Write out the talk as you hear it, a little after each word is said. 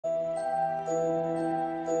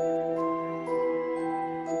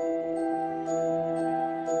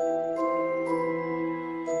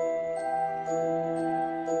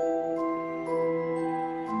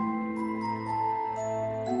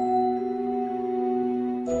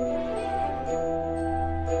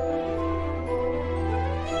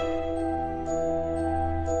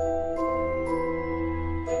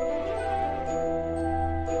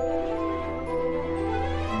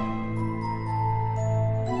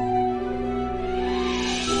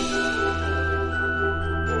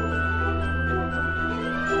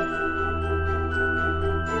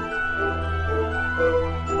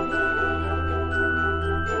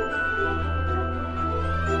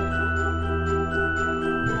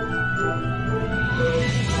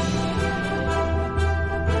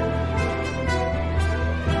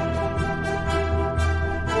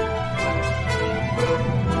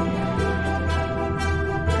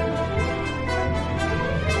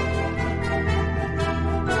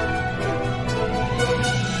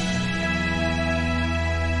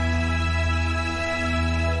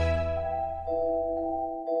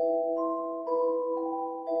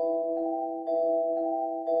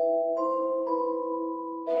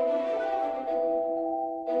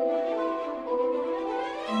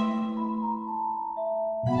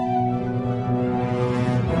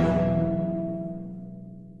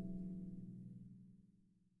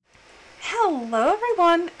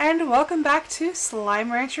everyone, and welcome back to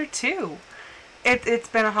Slime Rancher 2. It's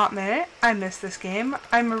been a hot minute. I missed this game.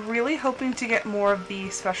 I'm really hoping to get more of the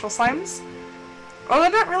special slimes. Well, they're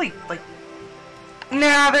not really, like...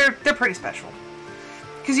 Nah, they're pretty special.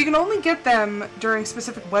 Because you can only get them during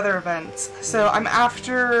specific weather events. So I'm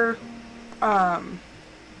after... I'm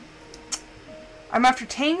after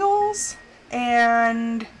Tangles,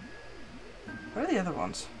 and... What are the other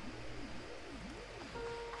ones?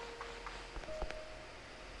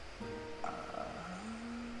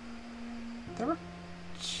 There were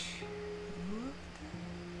two of them?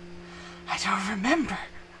 I don't remember.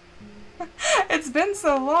 It's been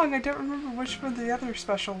so long, I don't remember which were the other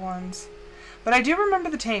special ones. But I do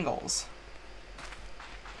remember the Tangles.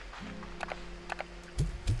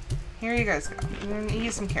 Here you guys go. I'm gonna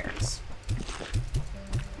eat some carrots.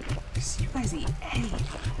 Because you guys eat anything.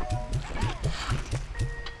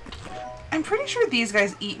 I'm pretty sure these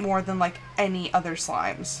guys eat more than, like, any other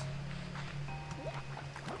slimes.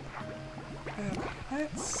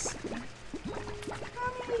 Let's... I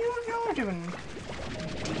mean, y'all are doing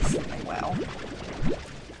decently well.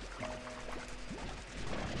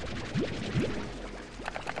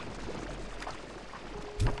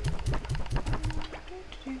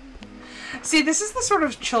 See, this is the sort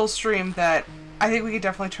of chill stream that I think we could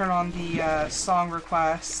definitely turn on the song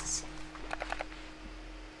requests.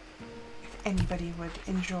 If anybody would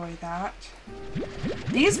enjoy that.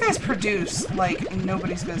 These guys produce like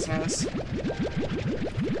nobody's business.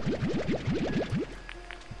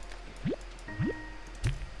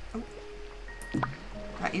 Oh.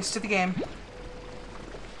 Not used to the game.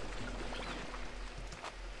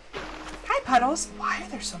 Hi, Puddles. Why are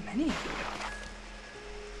there so many of you?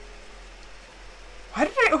 Why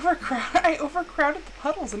did I overcrowd? I overcrowded the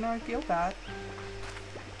puddles and now I feel bad.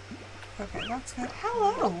 Okay, that's good.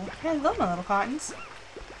 Hello! Hello, my little cottons.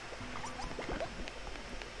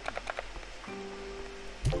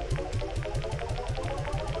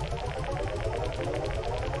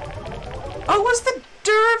 Oh, it was the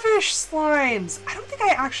dervish slimes! I don't think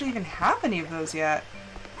I actually even have any of those yet.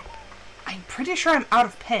 I'm pretty sure I'm out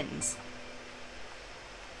of pins.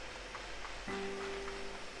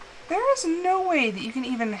 There is no way that you can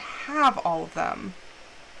even have all of them.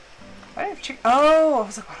 Why do I have chicken? Oh, I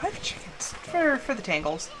was like, why do I have chickens? For the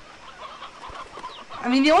Tangles. I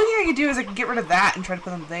mean, the only thing I could do is I could get rid of that and try to put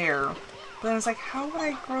them there. But then I was like, how would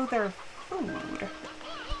I grow their food?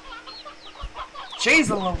 Jeez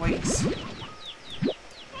Louise.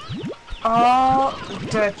 All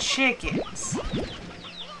the chickens.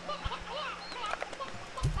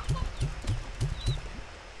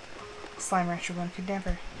 Slime Rancher 1 could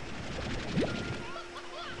never.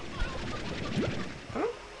 Ooh.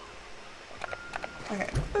 Okay.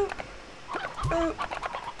 Boop. Boop.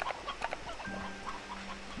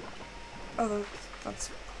 Oh, that's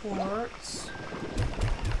quartz.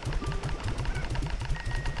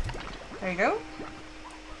 There you go.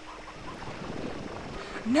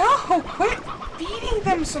 No! Quit feeding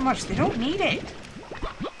them so much. They don't need it.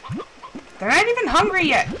 They're not even hungry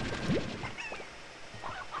yet.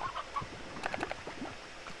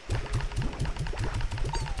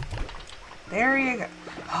 There you go.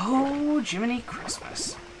 Oh, Jiminy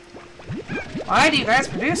Christmas. Why do you guys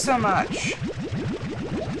produce so much?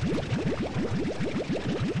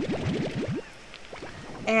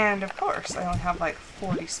 And of course, I only have like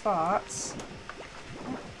 40 spots.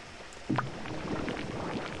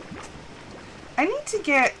 I need to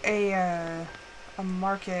get a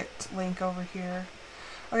market link over here.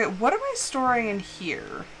 Okay, what am I storing in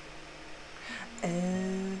here?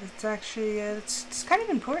 It's actually, it's kind of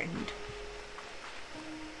important.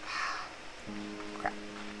 Crap.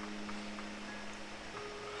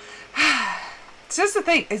 So that's the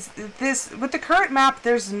thing, is this, with the current map,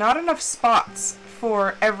 there's not enough spots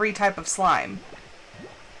for every type of slime.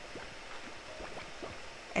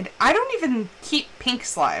 And I don't even keep pink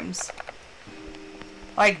slimes.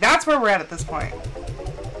 Like, that's where we're at this point.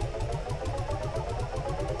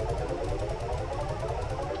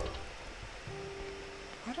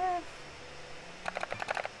 What if...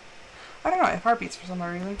 I don't know, if heartbeats for some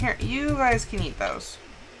reason. Here, you guys can eat those.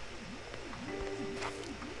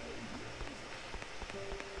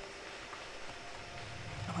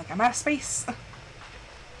 I'm like, I'm out of space.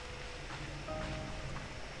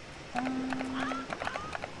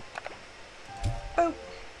 Oh,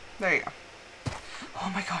 there you go. Oh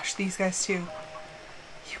my gosh, these guys too.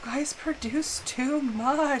 You guys produce too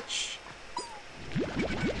much.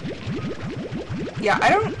 Yeah, I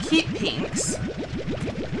don't keep pinks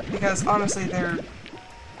because honestly they're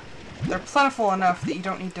plentiful enough that you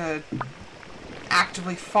don't need to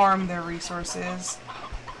actively farm their resources.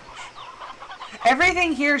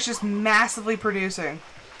 Everything here is just massively producing.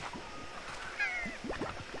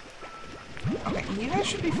 Okay, you guys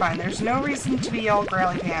should be fine. There's no reason to be all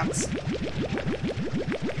growly pants.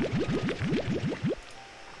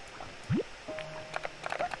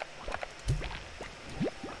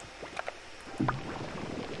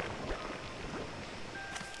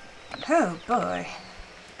 Oh boy.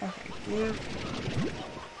 Okay, you.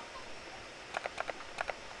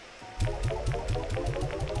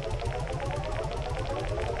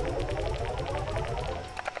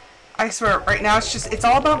 I swear, right now it's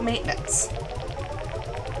all about maintenance.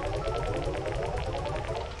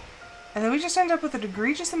 And then we just end up with an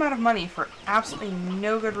egregious amount of money for absolutely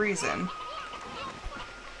no good reason.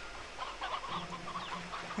 Oh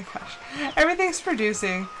my gosh. Everything's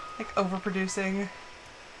producing, like overproducing.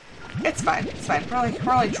 It's fine, it's fine.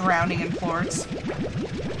 We're only drowning in plorts.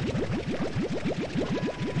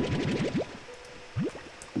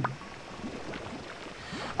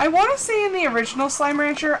 I want to say in the original Slime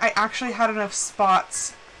Rancher, I actually had enough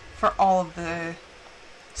spots for all of the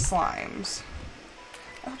slimes.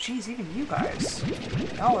 Oh geez, even you guys.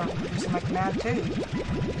 Y'all are producing like mad too.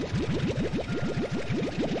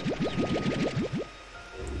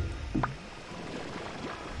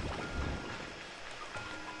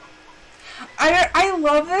 I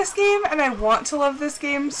love this game, and I want to love this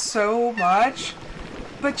game so much,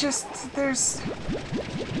 but just, there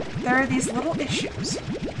are these little issues.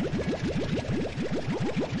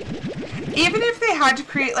 Even if they had to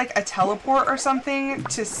create, like, a teleport or something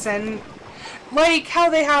to send, like how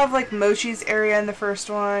they have, like, Mochi's area in the first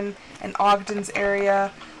one, and Ogden's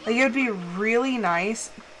area, like, it would be really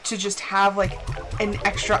nice to just have, like, an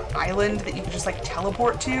extra island that you could just, like,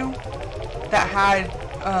 teleport to that had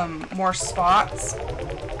more spots.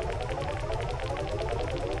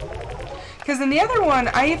 Because in the other one,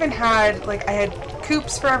 I even had, like, I had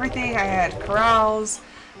coops for everything, I had corrals,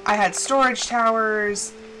 I had storage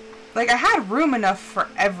towers, like, I had room enough for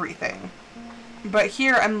everything. But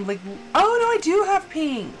here, I'm like, oh no, I do have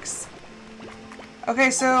pinks!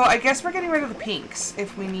 Okay, so I guess we're getting rid of the pinks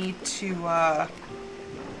if we need to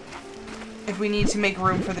make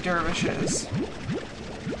room for the dervishes.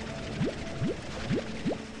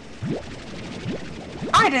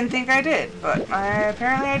 I didn't think I did, but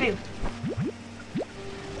apparently I do.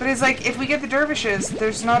 But it's like, if we get the dervishes,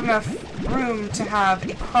 there's not enough room to have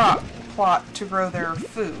a crop plot to grow their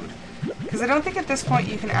food. Because I don't think at this point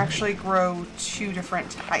you can actually grow two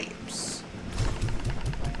different types.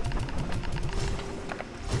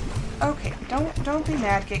 Okay, don't be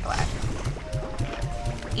mad, get glad.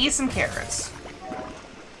 Eat some carrots.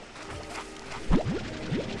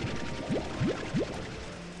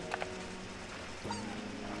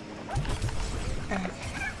 Okay,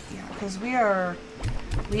 yeah, because we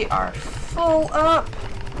are full up.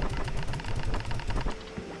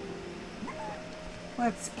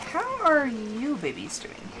 Let's see, how are you babies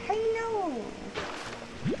doing? Hello.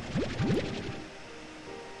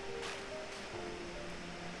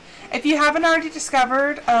 If you haven't already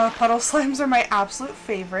discovered, puddle slimes are my absolute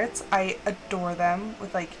favorites. I adore them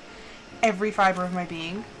with, like, every fiber of my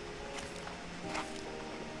being.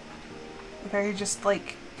 If I could just,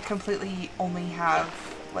 like, completely only have,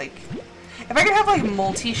 like, if I could have, like,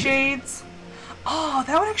 multi-shades, oh,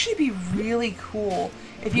 that would actually be really cool.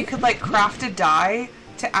 If you could, like, craft a dye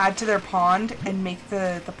to add to their pond and make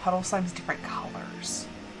the puddle slimes different colors.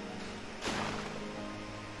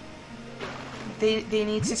 They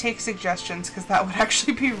need to take suggestions, because that would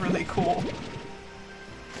actually be really cool.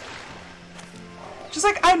 Just,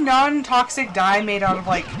 like, a non-toxic dye made out of,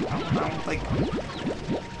 like, I don't know,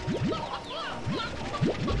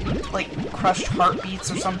 like crushed heartbeats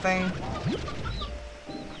or something.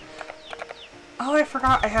 Oh, I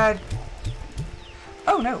forgot I had...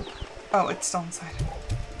 Oh, no. Oh, it's still inside.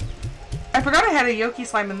 I forgot I had a Yoki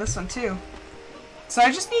slime in this one, too. So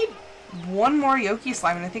I just need one more Yoki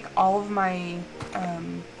slime, and I think all of my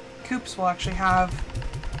coops will actually have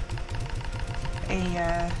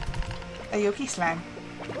a Yoki slime.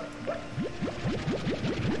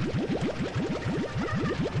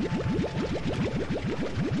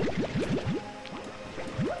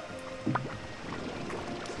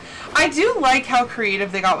 I do like how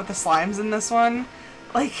creative they got with the slimes in this one.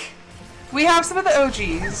 Like, we have some of the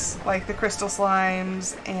OGs, like the crystal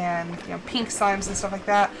slimes and, you know, pink slimes and stuff like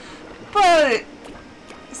that, but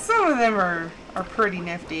some of them are pretty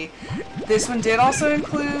nifty. This one did also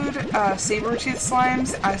include saber-tooth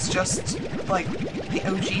slimes as just, like, the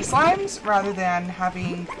OG slimes, rather than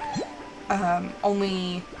having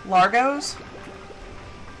only Largos.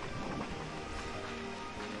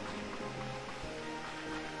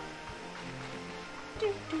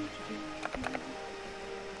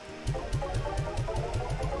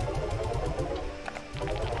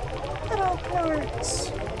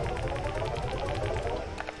 carrots.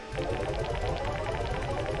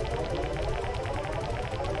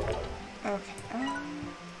 Okay.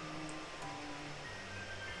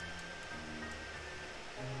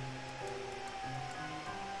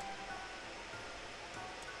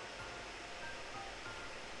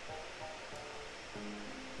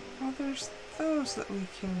 Well, there's those that we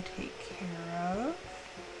can take care of.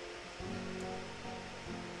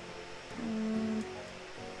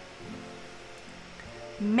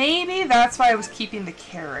 Maybe that's why I was keeping the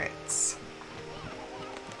carrots.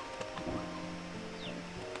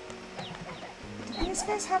 Do these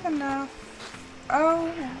guys have enough?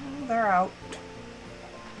 Oh, they're out.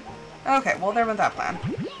 Okay, well, there went that plan.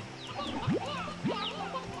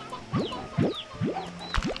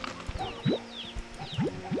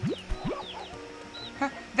 Huh,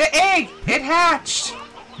 the egg! It hatched!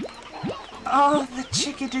 Oh, the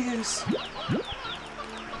chickadoos.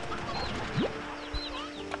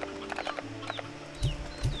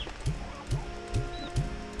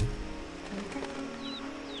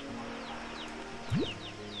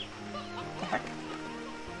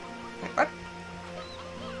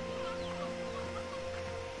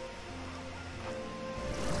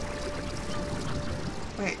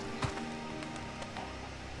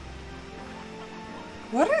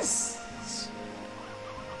 What is...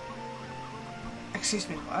 Excuse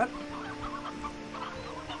me, what?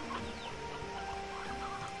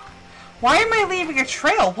 Why am I leaving a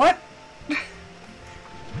trail? What?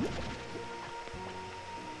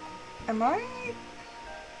 Am I...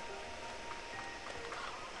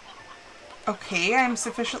 Okay, I'm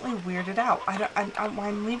sufficiently weirded out.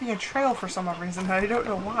 I'm leaving a trail for some odd reason, and I don't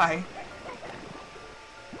know why.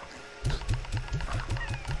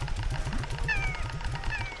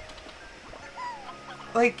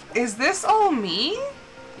 Like, is this all me?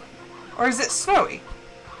 Or is it snowy?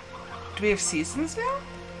 Do we have seasons now?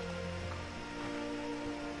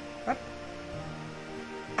 What?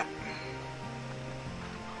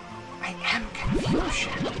 I am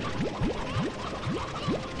confusion.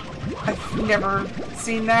 I've never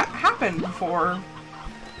seen that happen before.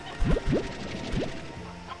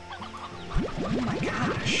 Oh my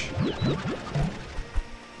gosh.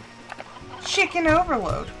 Chicken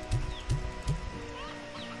overload.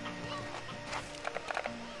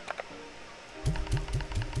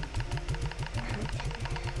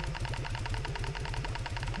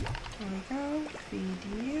 Feed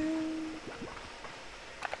you.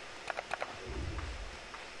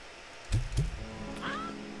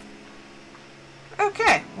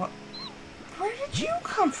 Okay, well, where did you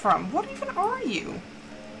come from? What even are you?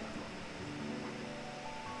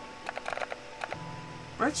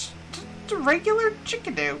 It's just a regular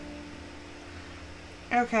chickadoo.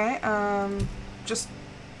 Okay, just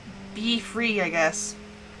be free, I guess.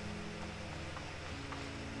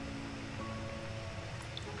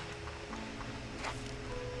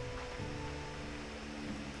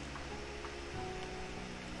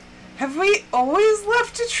 Have we always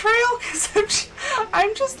left a trail? Because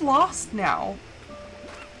I'm just lost now.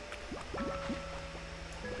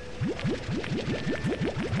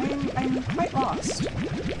 I'm quite lost.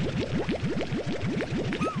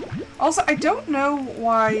 Also, I don't know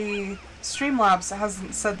why Streamlabs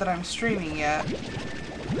hasn't said that I'm streaming yet.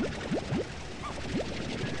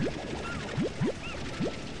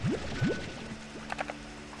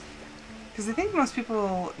 Because I think most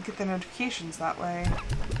people get the notifications that way.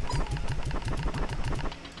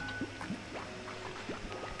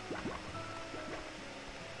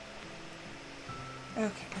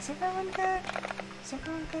 Okay, is everyone good? Is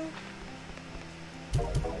everyone good?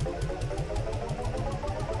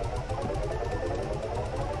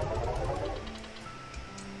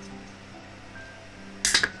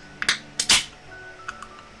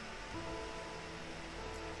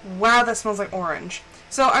 Wow, that smells like orange.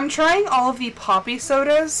 So I'm trying all of the poppy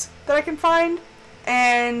sodas that I can find,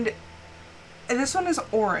 and this one is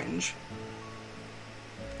orange.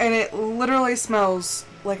 And it literally smells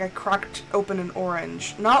like I cracked open an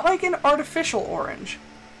orange. Not like an artificial orange.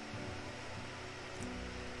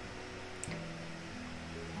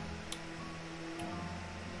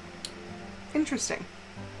 Interesting.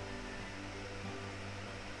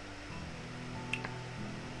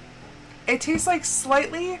 It tastes like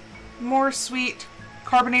slightly more sweet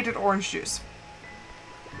carbonated orange juice.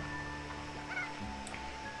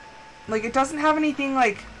 Like, it doesn't have anything,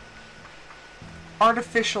 like,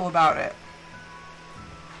 artificial about it.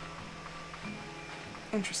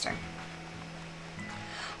 Interesting.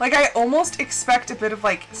 Like, I almost expect a bit of,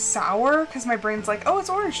 like, sour, because my brain's like, oh, it's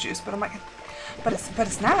orange juice, but I'm like, but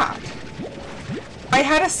it's not. I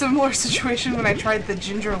had a similar situation when I tried the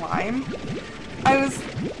ginger lime, I was,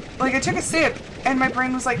 like, I took a sip, and my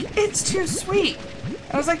brain was like, it's too sweet.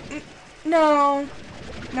 I was like, no,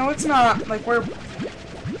 it's not. Like, we're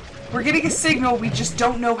getting a signal, we just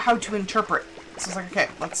don't know how to interpret. So I was like, okay,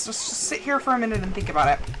 let's just sit here for a minute and think about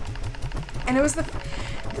it. And it was the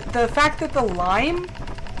fact that the lime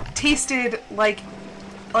tasted like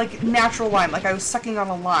natural lime, like I was sucking on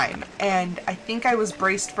a lime, and I think I was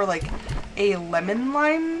braced for like a lemon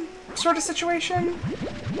lime sort of situation,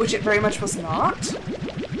 which it very much was not.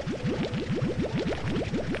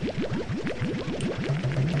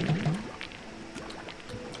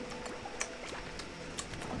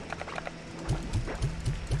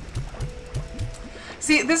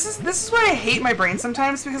 See, this is why I hate my brain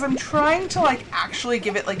sometimes, because I'm trying to like actually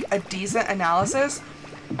give it like a decent analysis,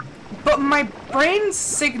 but my brain's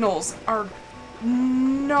signals are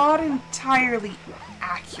not entirely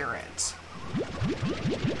accurate.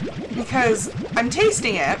 Because I'm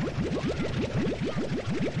tasting it,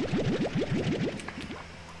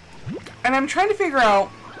 and I'm trying to figure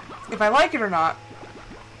out if I like it or not.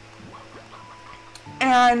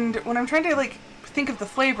 And when I'm trying to like think of the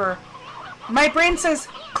flavor, my brain says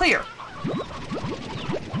clear.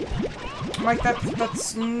 I'm like,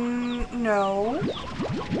 that's no.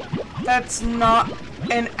 That's not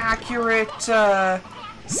an accurate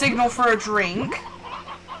signal for a drink.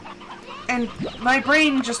 And my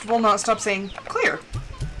brain just will not stop saying clear.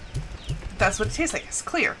 That's what it tastes like. It's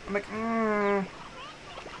clear. I'm like, I'm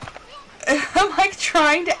like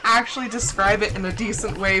trying to actually describe it in a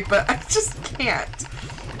decent way, but I just can't.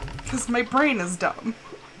 Because my brain is dumb.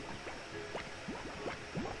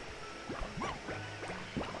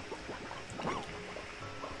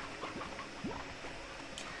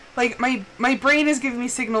 Like, my brain is giving me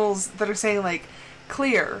signals that are saying, like,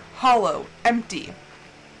 clear, hollow, empty.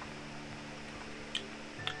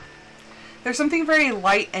 There's something very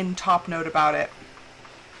light and top note about it.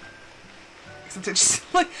 Except it's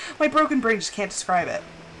just, like, my broken brain just can't describe it.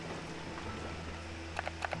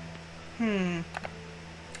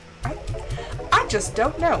 I just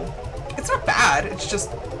don't know. It's not bad, it's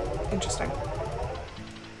just interesting.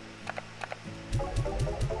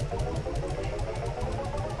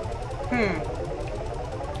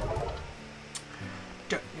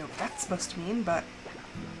 Don't know what that's supposed to mean, but...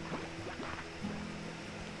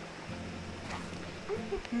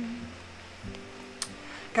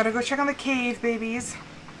 Gotta go check on the cave, babies.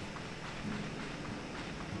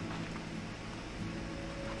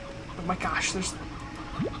 Oh my gosh, there's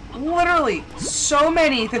literally so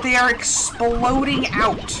many that they are exploding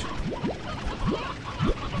out.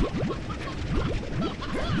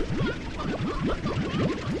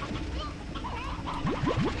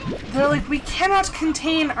 They're like, we cannot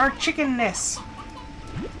contain our chickenness.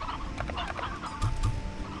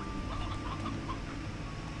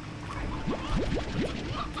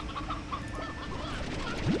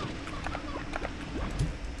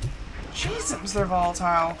 Jesus, they're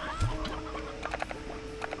volatile.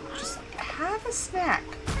 Just have a snack.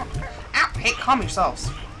 Ow, hey, calm yourselves.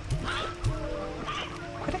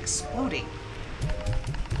 Quit exploding.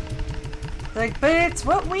 They're like, but it's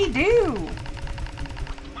what we do.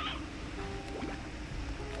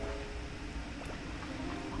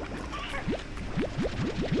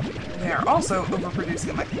 They're also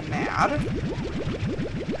overproducing like mad.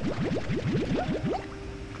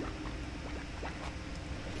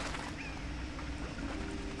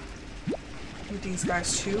 These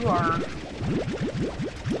guys too are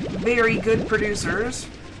very good producers.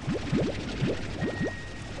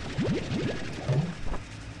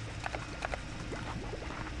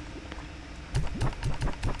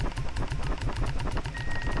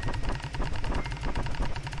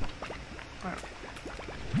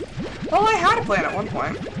 Well, I had a plan at one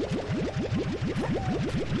point.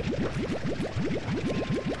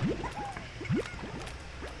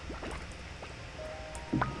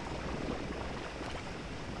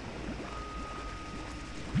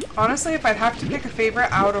 Honestly, if I'd have to pick a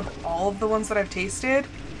favorite out of all of the ones that I've tasted,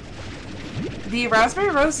 the Raspberry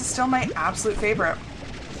Rose is still my absolute favorite.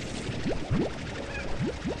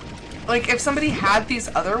 Like, if somebody had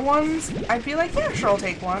these other ones, I'd be like, yeah, sure, I'll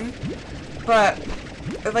take one. But,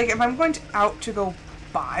 like, if I'm going out to go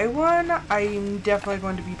buy one, I'm definitely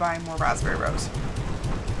going to be buying more Raspberry Rose.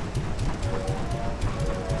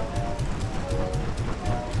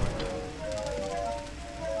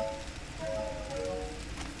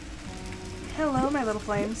 Hello, my little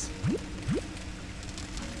flames.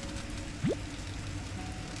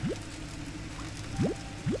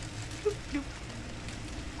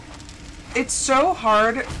 It's so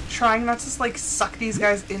hard trying not to, like, suck these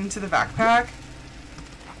guys into the backpack.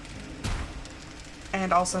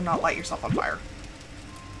 And also not light yourself on fire.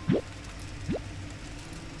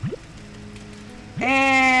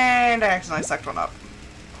 And I accidentally sucked one up.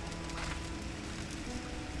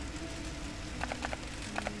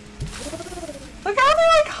 Look how they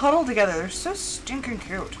like huddle together. They're so stinking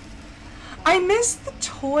cute. I miss the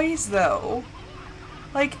toys though.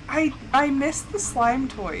 Like I miss the slime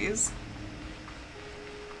toys.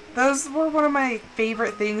 Those were one of my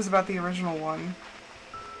favorite things about the original one.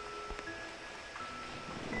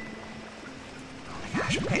 Oh my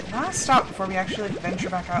gosh, okay, last stop before we actually like, venture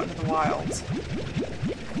back out into the wilds.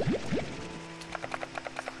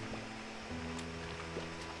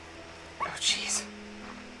 Oh jeez.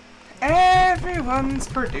 Everyone's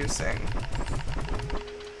producing.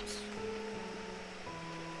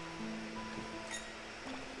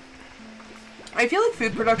 I feel like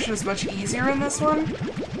food production is much easier in this one,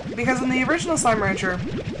 because in the original Slime Rancher,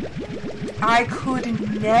 I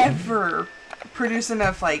could never produce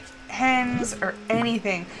enough, like, hens or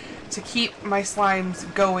anything to keep my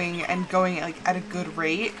slimes going and going, like, at a good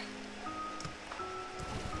rate.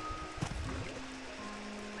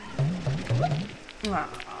 Ah.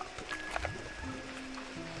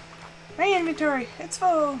 My inventory, it's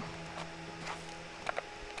full.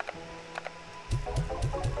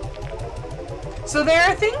 So there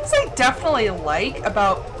are things I definitely like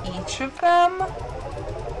about each of them.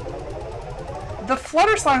 The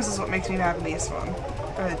flutter slimes is what makes me mad in this one,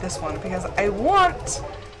 because I want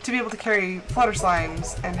to be able to carry flutter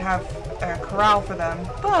slimes and have a corral for them,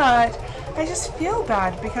 but I just feel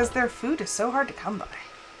bad because their food is so hard to come by.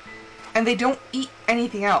 And they don't eat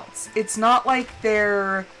anything else. It's not like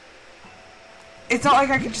they're... It's not like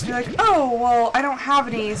I could just be like, oh, well, I don't have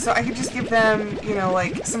any, so I could just give them, you know,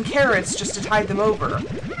 like, some carrots just to tide them over.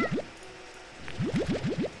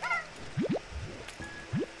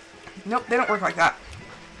 Nope, they don't work like that.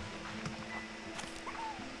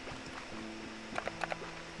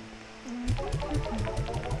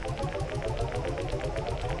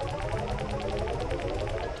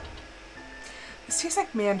 This tastes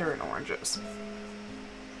like mandarin oranges.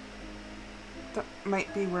 That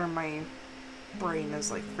might be where my brain is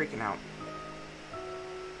like freaking out.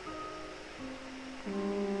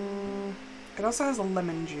 It also has a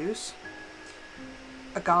lemon juice,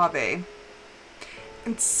 agave,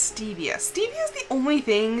 and stevia. Stevia is the only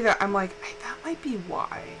thing that I'm like, that might be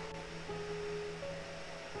why.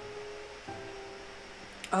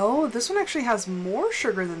 Oh, this one actually has more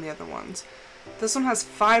sugar than the other ones. This one has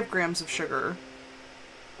 5 grams of sugar.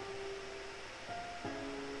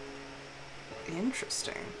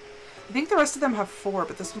 Interesting. I think the rest of them have 4,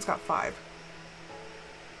 but this one's got 5.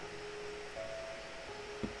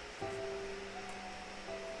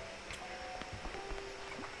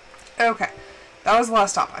 Okay. That was the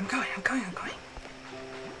last stop. I'm going.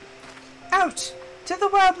 Out! To the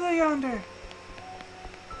wild blue yonder!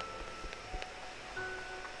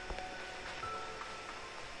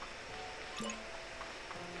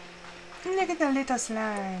 Look at the little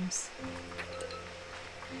slimes.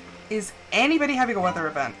 Is anybody having a weather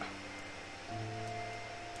event?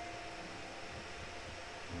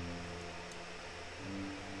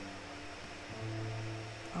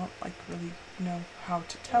 I don't like really know how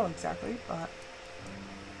to tell exactly, but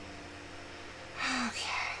okay.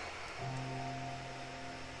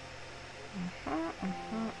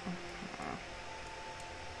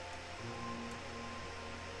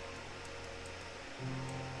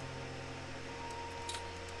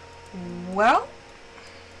 Well,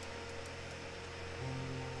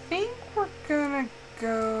 I think we're gonna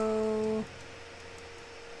go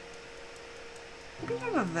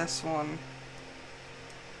to this one.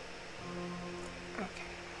 Okay.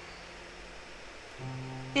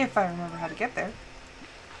 If I remember how to get there.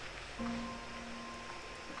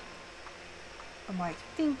 I'm like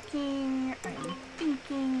thinking.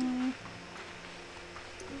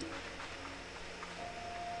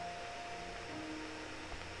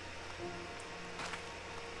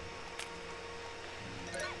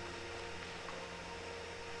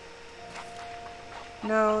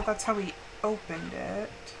 No, that's how we opened it.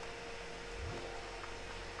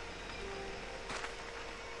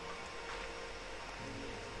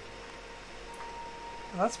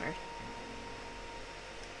 Oh, that's weird.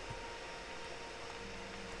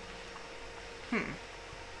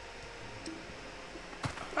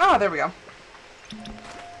 Ah, there we go.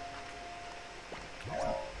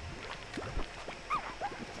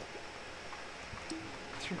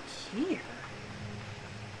 Through here.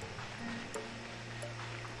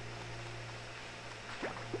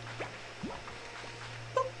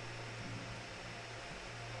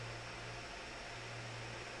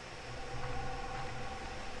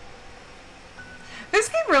 This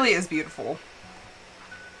game really is beautiful.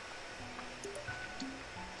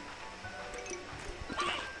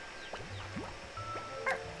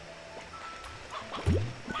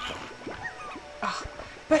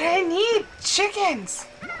 But I need chickens!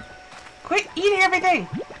 Quit eating everything!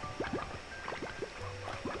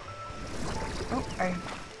 Oh, I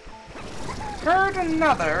heard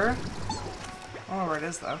another. I don't know where it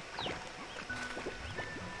is, though.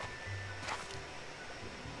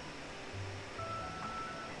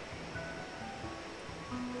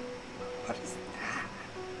 What is that?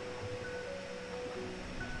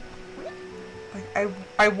 Like,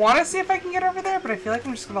 I want to see if I can get over there, but I feel like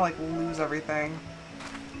I'm just gonna, like, lose everything.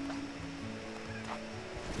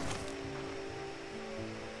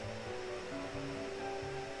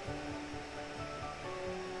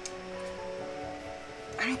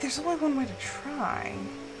 I mean, there's only one way to try.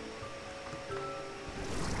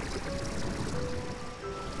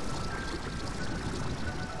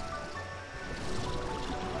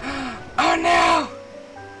 Oh no!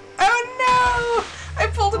 Oh no! I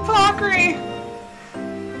pulled a Pockery!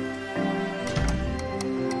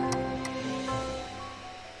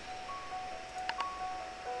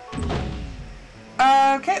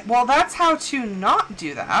 Okay, well that's how to not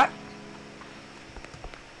do that.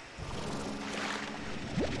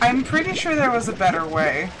 I'm pretty sure there was a better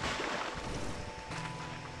way.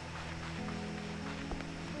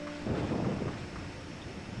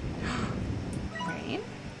 Rain?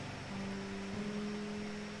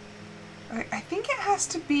 I think it has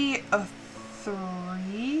to be a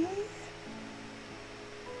 3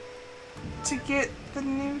 to get the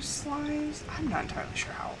new slimes. I'm not entirely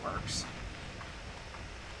sure how it works.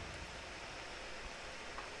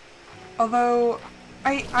 Although,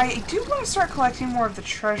 I do want to start collecting more of the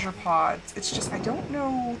treasure pods. It's just I don't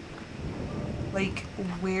know, like,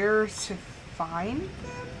 where to find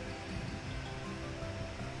them.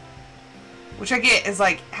 Which I get is,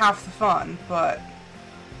 like, half the fun, but...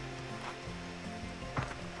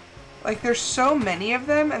 Like, there's so many of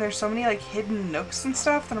them, and there's so many, like, hidden nooks and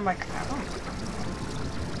stuff that I'm like, I don't know.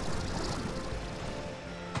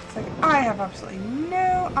 It's like, I have absolutely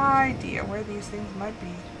no idea where these things might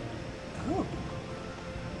be. Oh.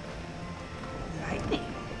 Lightning.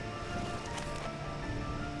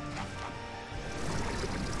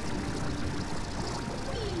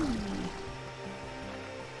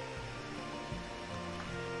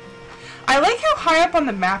 I like how high up on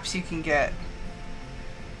the maps you can get.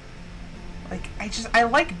 Like, I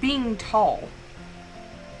like being tall.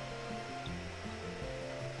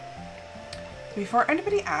 Before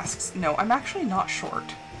anybody asks, no, I'm actually not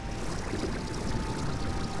short.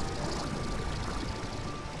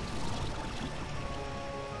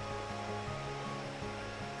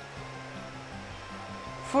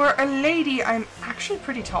 For a lady, I'm actually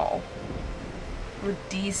pretty tall. Or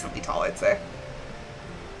decently tall, I'd say.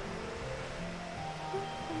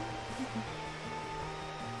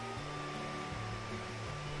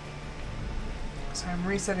 So I'm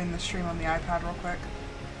resetting the stream on the iPad real quick.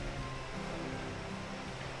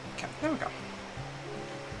 Okay, there we go.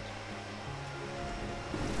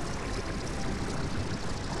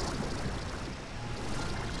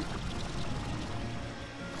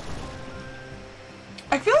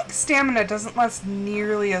 I feel like stamina doesn't last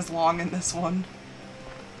nearly as long in this one.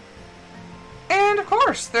 And of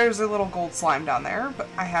course, there's a little gold slime down there, but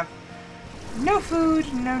I have no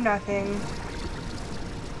food, no nothing.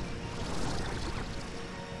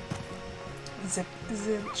 Zip,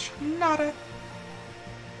 zilch, nada.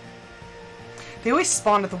 They always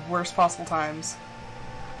spawn at the worst possible times.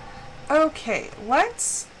 Okay,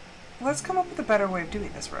 let's come up with a better way of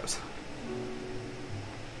doing this, Rose.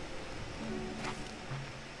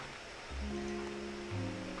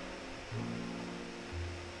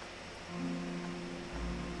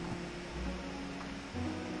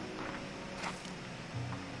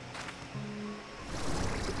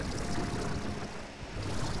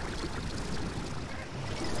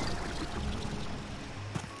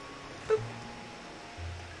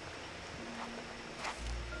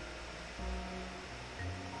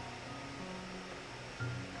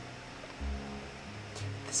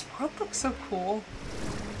 This world looks so cool.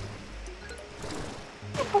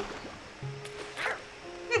 Look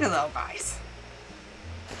at little guys.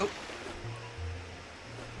 Oh.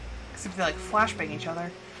 Except they like flashbang each other.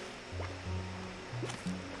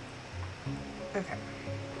 Okay.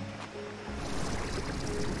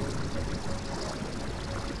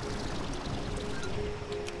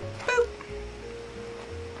 Boop.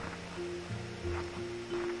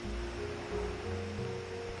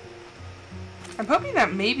 I'm hoping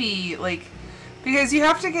that maybe, like, because you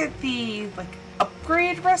have to get the, like,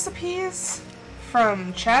 upgrade recipes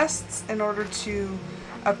from chests in order to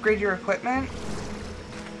upgrade your equipment.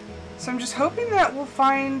 So I'm just hoping that we'll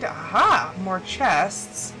find, more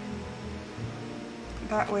chests.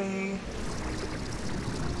 That way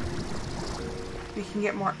we can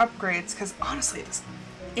get more upgrades, because honestly, this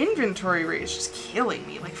inventory rate is just killing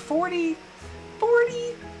me. Like 40?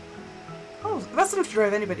 Oh, that's enough to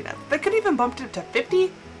drive anybody nuts. That could even bumped it to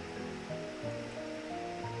 50?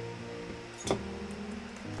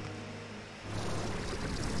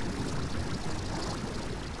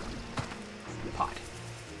 Pod.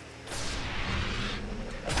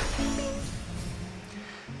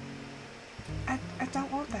 I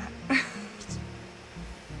don't want that.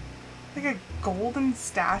 Like a golden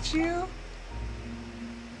statue?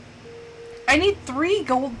 I need 3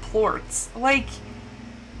 gold plorts. Like,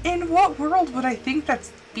 in what world would I think that's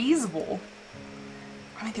feasible?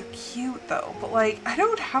 I mean, they're cute though, but like, I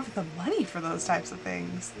don't have the money for those types of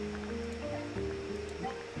things.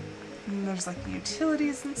 And there's like the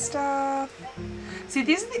utilities and stuff. See,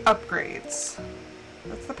 these are the upgrades.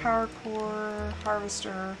 That's the power core,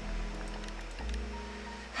 harvester,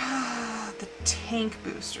 the tank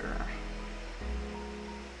booster.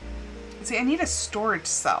 See, I need a storage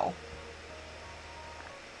cell,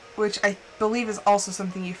 which I believe is also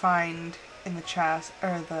something you find in the chest,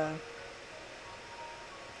 or the...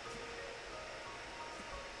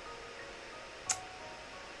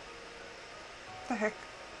 What the heck?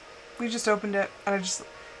 We just opened it, and I just...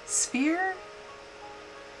 Sphere?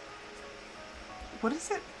 What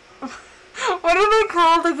is it? What are they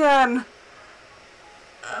called again?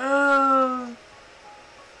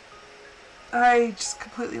 I just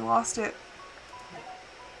completely lost it.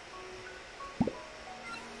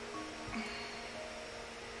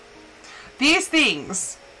 These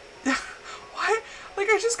things! What? Like,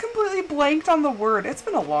 I just completely blanked on the word. It's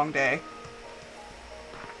been a long day.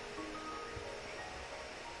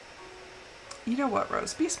 You know what,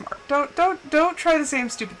 Rose? Be smart. Don't try the same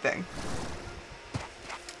stupid thing.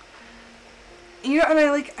 You know, and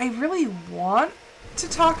I really want to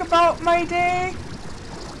talk about my day,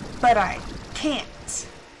 but I can't.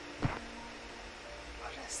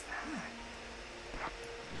 What is that?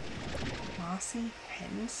 Mossy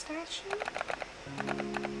hen statue?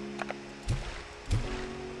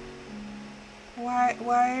 Why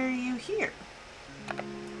are you here?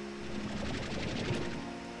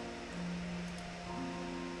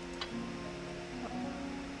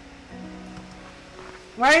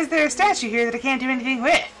 Why is there a statue here that I can't do anything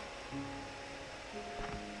with?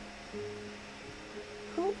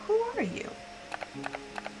 Who are you?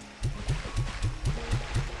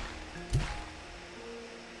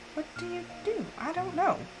 What do you do? I don't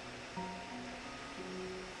know.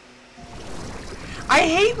 I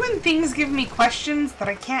hate when things give me questions that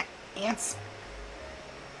I can't answer.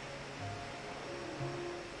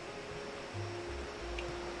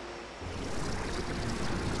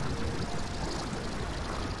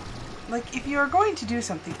 Like, if you are going to do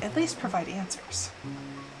something, at least provide answers.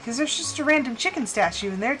 Because there's just a random chicken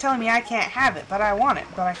statue and they're telling me I can't have it, but I want it,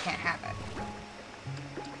 but I can't have it.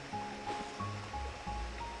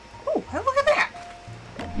 Oh, look at that!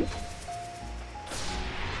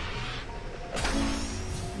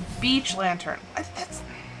 Beach lantern. I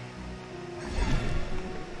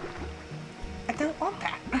don't want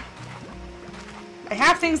that. I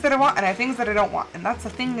have things that I want and I have things that I don't want, and that's the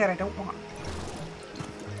thing that I don't want.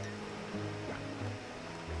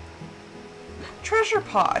 Treasure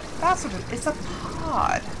pod. That's what it is. It's a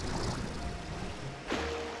pod.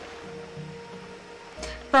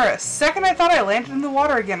 For a second I thought I landed in the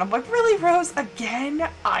water again. I'm like, really, Rose? Again?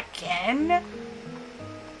 Again?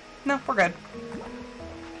 No, we're good.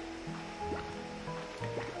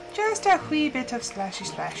 Just a wee bit of splashy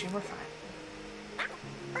splashy. We're fine.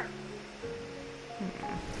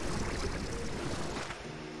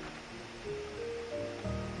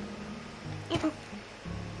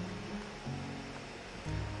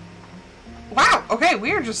 Wow. Okay,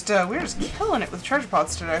 we're just killing it with treasure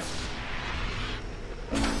pods today.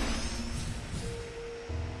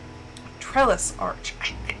 Trellis arch.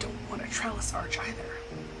 I don't want a trellis arch either.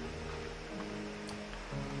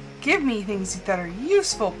 Give me things that are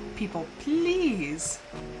useful, people, please.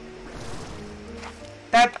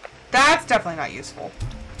 That's definitely not useful.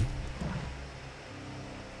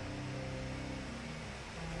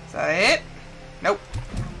 Is that it? Nope.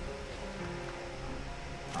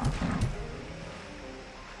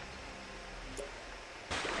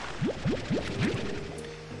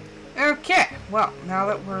 Okay, well, now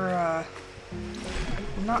that we're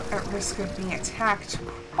not at risk of being attacked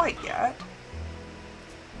quite yet,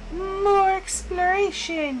 more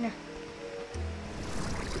exploration!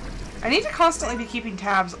 I need to constantly be keeping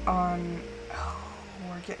tabs on... Oh,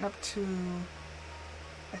 we're getting up to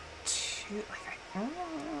a 2... Like, I don't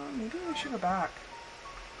know, maybe we should go back.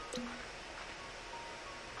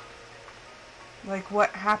 Like, what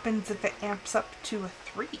happens if it amps up to a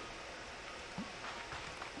 3?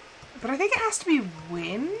 But I think it has to be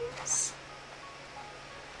winds?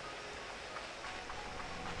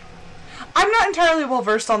 I'm not entirely well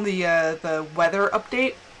versed on the weather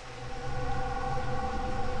update.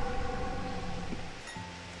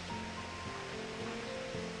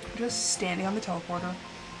 I'm just standing on the teleporter.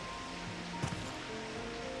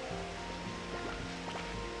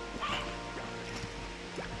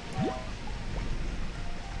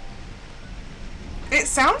 It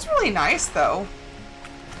sounds really nice, though.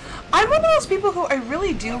 I'm one of those people who I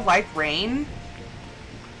really do like rain.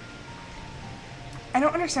 I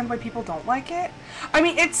don't understand why people don't like it. I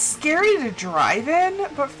mean, it's scary to drive in,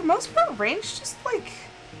 but for the most part, rain's just like...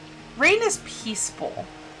 Rain is peaceful.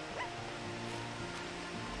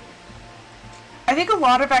 I think a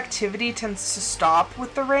lot of activity tends to stop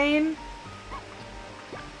with the rain.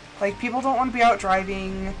 Like, people don't want to be out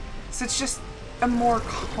driving, so it's just a more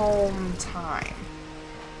calm time.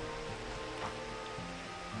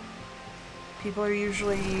 People are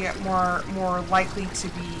usually more likely to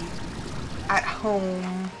be at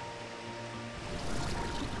home.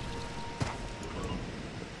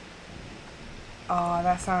 Oh,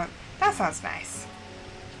 that sounds nice.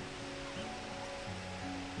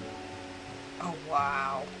 Oh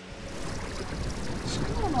wow. I'm just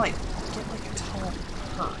gonna wanna like get like a tall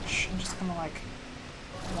perch. I'm just gonna like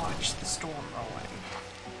watch the storm rolling.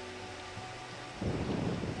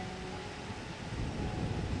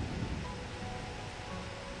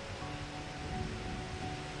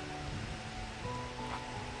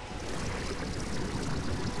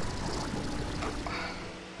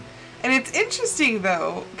 And it's interesting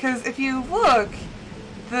though, because if you look,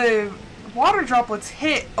 the water droplets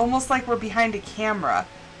hit almost like we're behind a camera.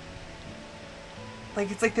 Like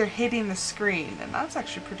it's like they're hitting the screen, and that's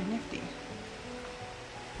actually pretty nifty.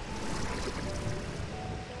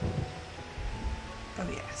 Oh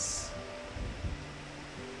yes.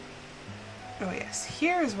 Oh yes,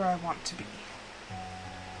 here is where I want to be.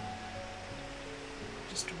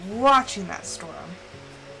 Just watching that storm.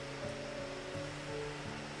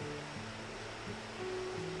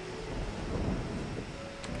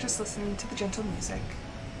 Just listening to the gentle music.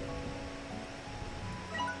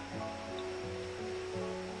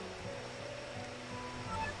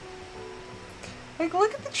 Like,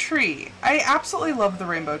 look at the tree. I absolutely love the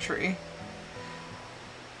rainbow tree.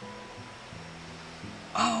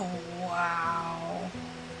 Oh, wow.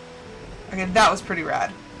 Okay, that was pretty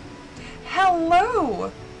rad.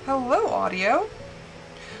 Hello! Hello, audio.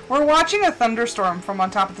 We're watching a thunderstorm from on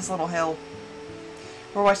top of this little hill.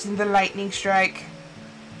 We're watching the lightning strike.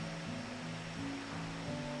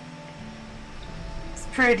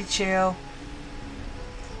 Pretty chill.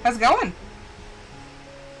 How's it going?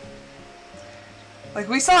 Like,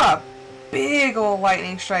 we saw a big old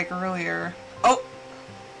lightning strike earlier. Oh!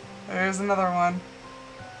 There's another one.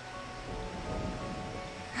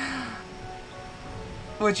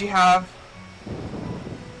 What'd you have?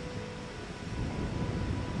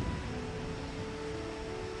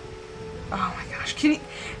 Oh my gosh. Can you...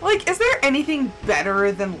 Like, is there anything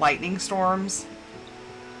better than lightning storms?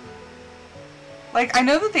 Like, I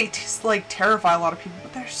know that they like terrify a lot of people,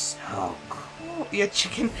 but they're so cool. Yeah,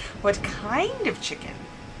 chicken. What kind of chicken?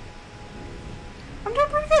 I'm doing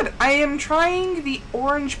pretty good. I am trying the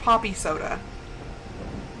orange poppy soda.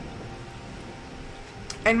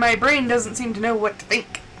 And my brain doesn't seem to know what to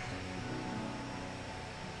think.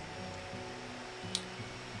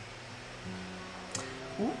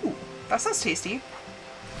 Ooh, that sounds tasty.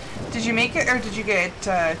 Did you make it or did you get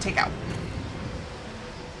takeout?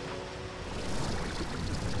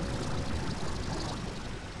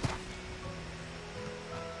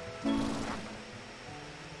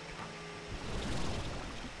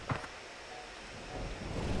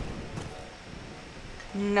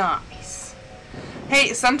 Nice.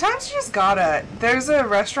 Hey, sometimes you just gotta... There's a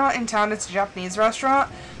restaurant in town, it's a Japanese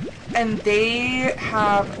restaurant, and they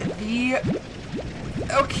have the...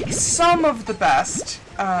 Okay, some of the best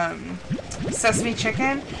sesame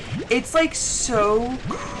chicken. It's like so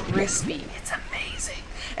crispy. It's amazing.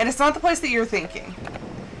 And it's not the place that you're thinking,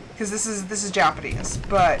 because this is Japanese,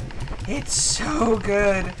 but it's so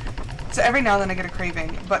good. So every now and then I get a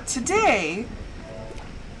craving. But today...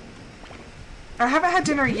 I haven't had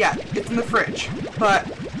dinner yet. It's in the fridge.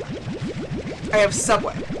 But I have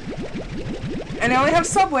Subway. And I only have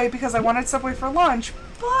Subway because I wanted Subway for lunch,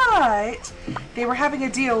 but they were having a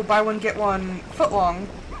deal, buy one, get one footlong.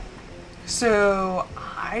 So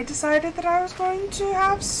I decided that I was going to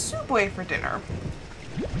have Subway for dinner.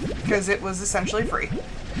 Because it was essentially free.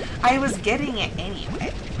 I was getting it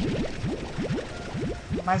anyway.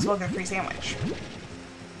 Might as well get a free sandwich.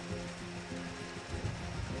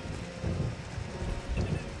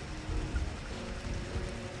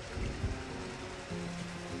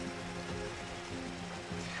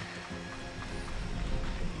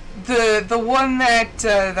 The one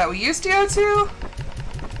that we used to go to?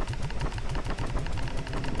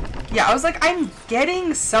 Yeah, I was like, I'm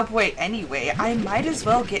getting Subway anyway. I might as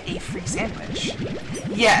well get a free sandwich.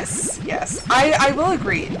 Yes, yes. I will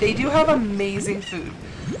agree. They do have amazing food.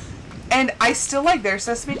 And I still like their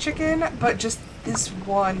sesame chicken, but just this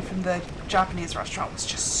one from the Japanese restaurant was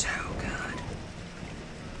just so good.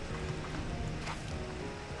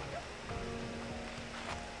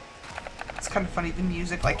 It's kind of funny, the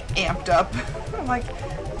music like amped up. I'm like,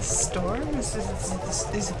 the storm? Is it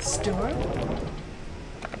the storm?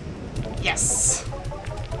 Yes!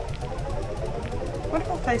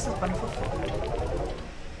 Wonderful places, wonderful food.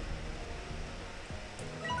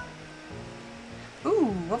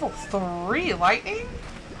 Ooh, level 3 lightning?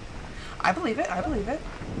 I believe it, I believe it.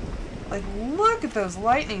 Like, look at those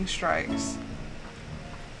lightning strikes.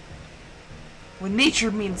 When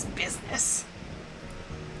nature means business.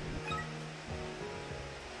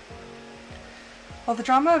 While the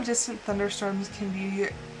drama of distant thunderstorms can be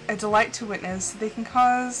a delight to witness, they can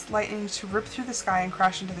cause lightning to rip through the sky and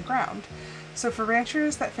crash into the ground. So for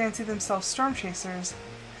ranchers that fancy themselves storm chasers,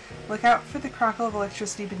 look out for the crackle of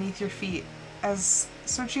electricity beneath your feet, as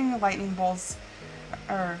searching lightning bolts,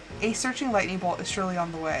 or a searching lightning bolt is surely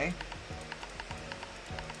on the way.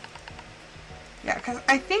 Yeah, because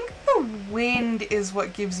I think the wind is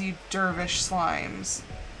what gives you dervish slimes.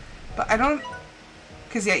 But I don't...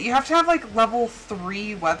 Because yeah, you have to have like level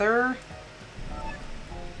 3 weather.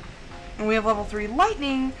 And we have level 3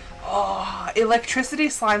 lightning. Oh, electricity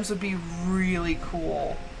slimes would be really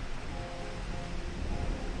cool.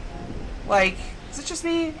 Like, is it just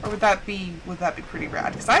me? Or would that be pretty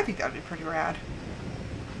rad? Because I think that would be pretty rad.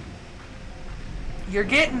 You're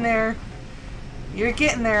getting there. You're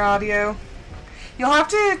getting there, audio. You'll have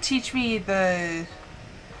to teach me the,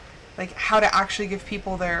 like, how to actually give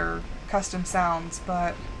people their custom sounds,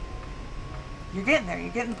 but you're getting there.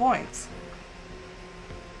 You're getting the points.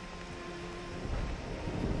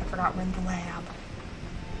 I forgot we're in the lab.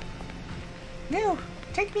 No!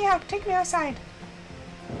 Take me out! Take me outside!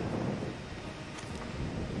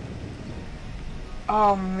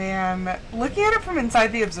 Oh man, looking at it from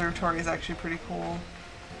inside the observatory is actually pretty cool.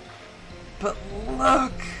 But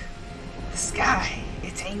look! The sky,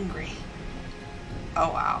 it's angry.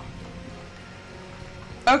 Oh wow.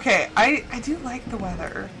 Okay, I do like the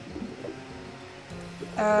weather.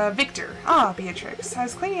 Victor. Ah, Beatrix. I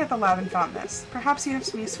was cleaning at the lab and found this. Perhaps you have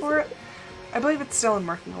some use for it? I believe it's still in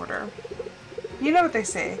working order. You know what they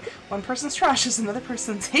say. One person's trash is another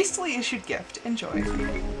person's hastily issued gift. Enjoy.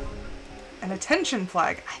 An attention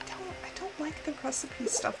flag. I don't like the recipe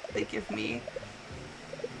stuff that they give me.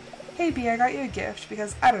 Hey B, I got you a gift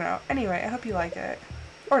because, I don't know. Anyway, I hope you like it.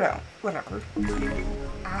 Or don't. Whatever.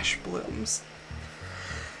 Ash blooms.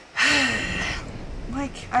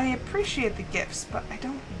 Like, I appreciate the gifts, but I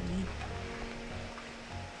don't need them.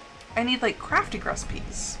 I need, like, crafting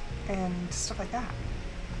recipes and stuff like that.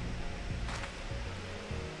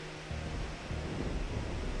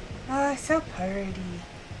 Oh, so pretty.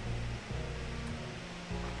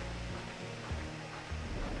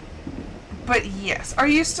 But yes, are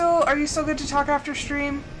you still good to talk after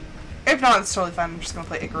stream? If not, it's totally fine. I'm just gonna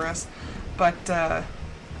play Icarus. But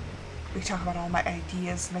we can talk about all my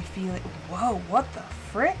ideas, my feeling. Whoa, what the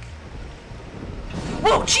frick?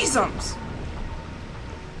 Whoa, cheesums!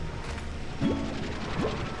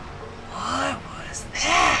 What was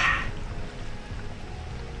that?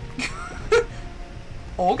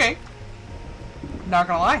 Okay. Not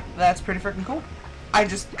gonna lie, that's pretty freaking cool. I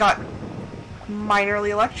just got minorly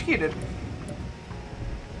electrocuted.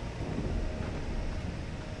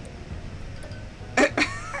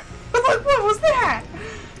 What was that?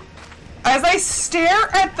 As I stare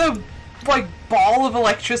at the, like, ball of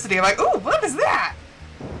electricity, I'm like, ooh, what is that?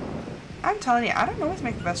 I'm telling you, I don't always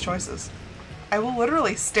make the best choices. I will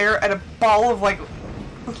literally stare at a ball of, like,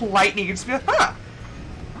 lightning and just be like, huh.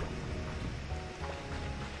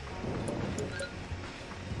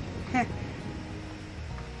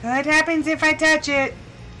 What happens if I touch it?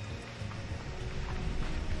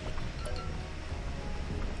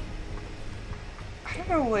 I don't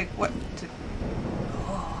know, like, what to...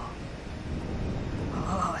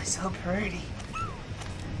 Oh, it's so pretty.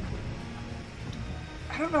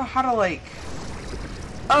 I don't know how to, like...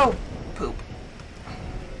 Oh, poop.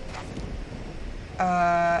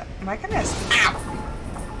 My goodness. Ow!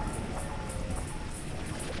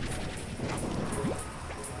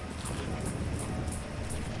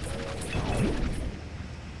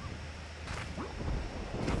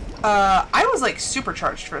 I was like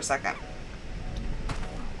supercharged for a second.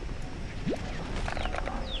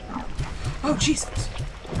 Oh, Jesus.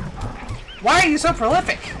 Why are you so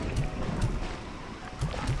prolific?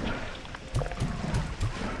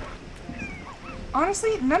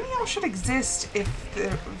 Honestly, none of y'all should exist if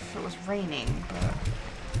it was raining, but...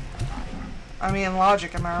 I mean,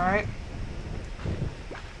 logic, am I right?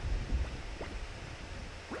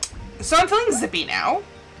 So I'm feeling zippy now.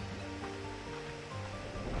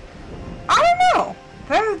 I don't know.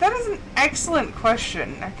 That is an excellent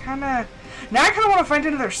question. Now I kind of want to find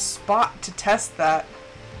another spot to test that.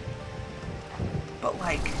 But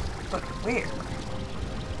where?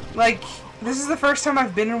 Like, this is the first time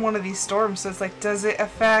I've been in one of these storms, so it's like, does it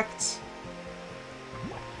affect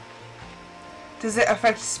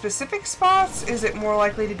specific spots? Is it more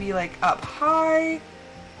likely to be like up high?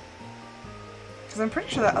 Because I'm pretty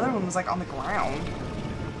sure that other one was like on the ground.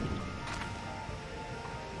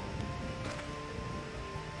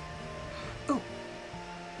 Ooh.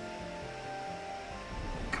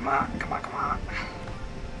 Come on, come on, come on.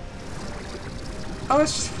 Oh,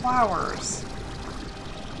 it's just flowers.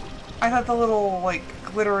 I thought the little, like,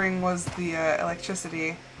 glittering was the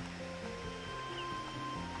electricity.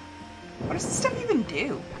 What does this stuff even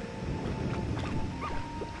do?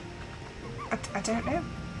 I don't know.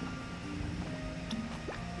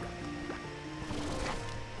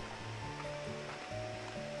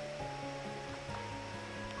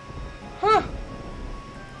 Huh.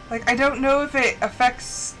 Like, I don't know if it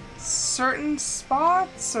affects certain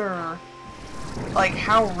spots or, like,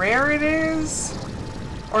 how rare it is.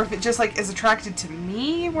 Or if it just, like, is attracted to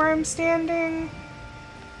me where I'm standing.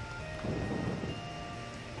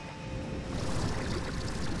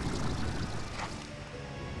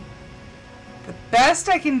 The best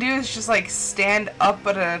I can do is just, like, stand up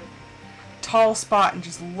at a tall spot and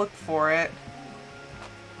just look for it.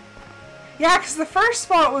 Yeah, because the first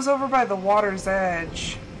spot was over by the water's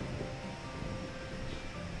edge.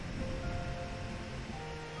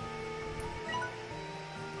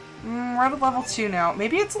 We're at level 2 now.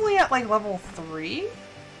 Maybe it's only at, like, level 3?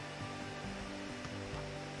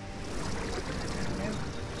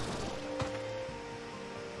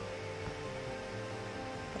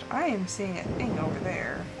 But I am seeing a thing over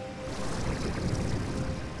there.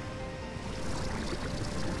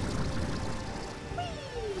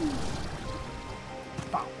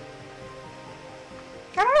 Wow.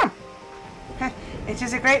 I don't know. It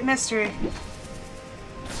is a great mystery.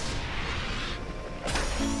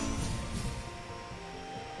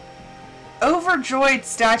 Overjoyed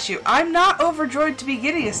statue. I'm not overjoyed to be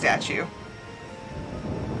getting a statue.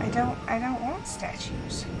 I don't want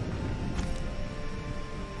statues.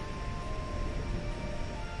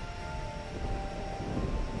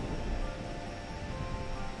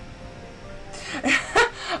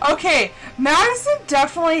 Okay, Madison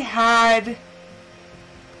definitely had...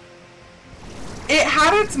 It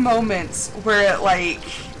had its moments where it, like,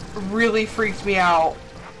 really freaked me out.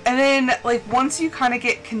 And then, like, once you kind of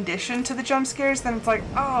get conditioned to the jump scares, then it's like,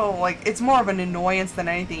 oh, like, it's more of an annoyance than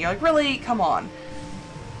anything. You're like, really? Come on.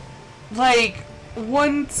 Like,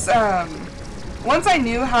 once I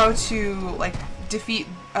knew how to, like, defeat,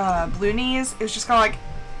 Blue Knees, it was just kind of like,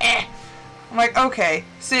 eh. I'm like, okay,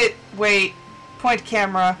 sit, wait, point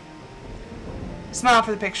camera, smile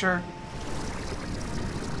for the picture.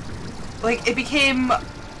 Like, it became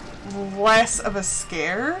less of a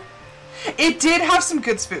scare. It did have some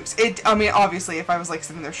good spooks. I mean, obviously, if I was, like,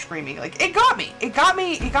 sitting there screaming, like, it got me. It got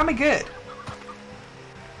me good.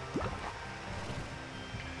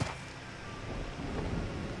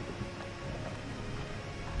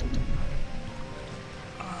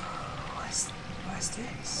 What's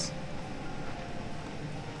this?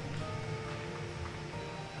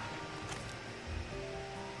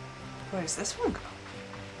 Where does this one go?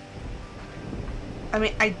 I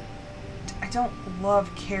mean, I don't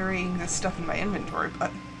love carrying this stuff in my inventory,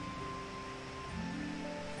 but...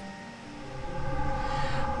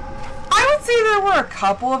 I would say there were a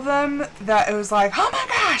couple of them that it was like, oh my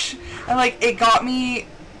gosh! And, like, it got me,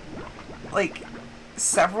 like,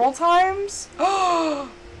 several times. Oh,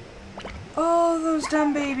 those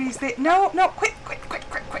dumb babies. No, quick. Wait.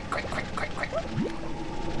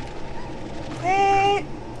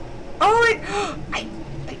 Oh, wait.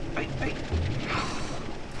 Wait.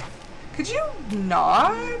 Could you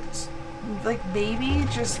not? Like, maybe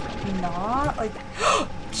just not? Like,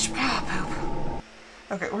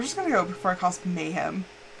 okay, we're just gonna go before I cause mayhem.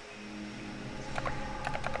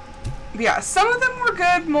 But yeah, some of them were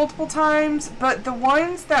good multiple times, but the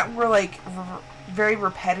ones that were, like, very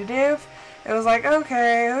repetitive, it was like,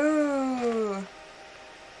 okay, ooh.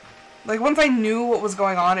 Like, once I knew what was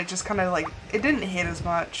going on, it just kind of, like, it didn't hit as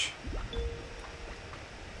much.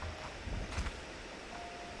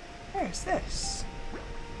 Where's this?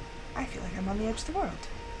 I feel like I'm on the edge of the world.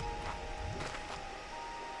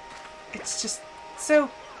 It's just so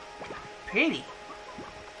pretty.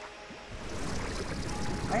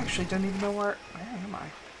 I actually don't even know where am I?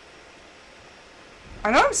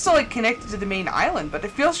 I know I'm still, like, connected to the main island, but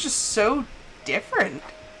it feels just so different.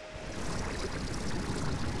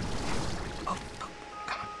 Oh, come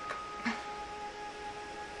on.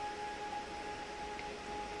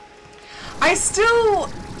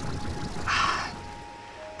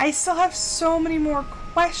 I still have so many more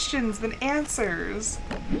questions than answers.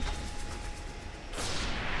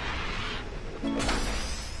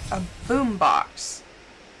 A boombox.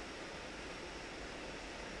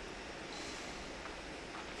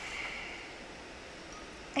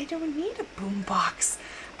 I don't need a boombox.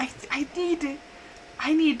 I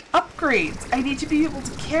need upgrades. I need to be able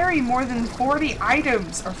to carry more than 40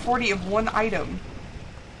 items, or 40 of one item.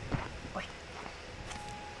 Wait.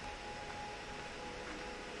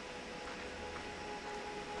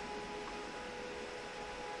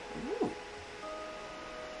 Ooh.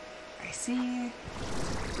 I see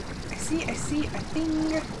a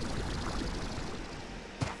thing.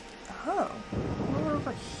 Oh, we're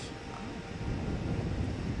over here.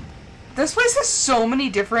 This place has so many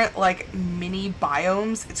different, like, mini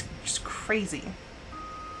biomes. It's just crazy.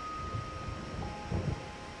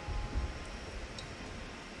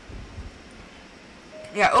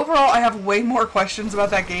 Yeah, overall, I have way more questions about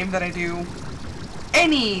that game than I do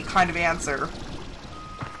any kind of answer.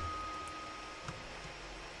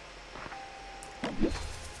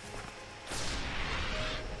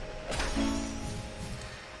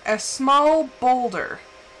 A small boulder.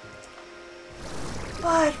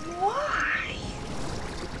 But why?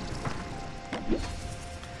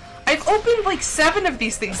 I've opened like 7 of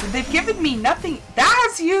these things and they've given me nothing.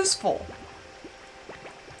 That's useful.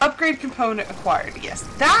 Upgrade component acquired. Yes,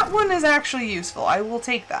 that one is actually useful. I will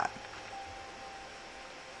take that.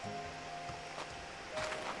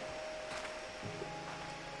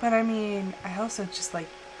 But I mean, I also just like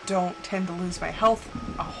don't tend to lose my health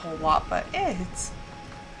a whole lot, but it's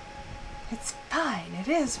fine. It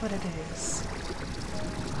is what it is.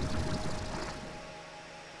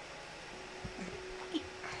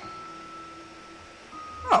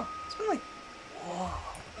 Oh, it's been like, whoa.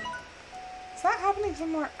 Is that happening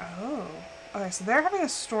somewhere? Oh. Okay, so they're having a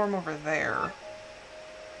storm over there.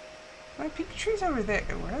 My Pikachu's over there.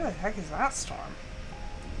 Where the heck is that storm?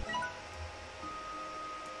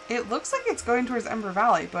 It looks like it's going towards Ember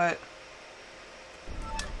Valley, but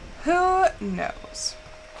who knows?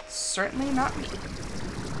 Certainly not me.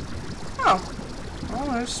 Oh. Well,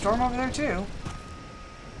 there's a storm over there too.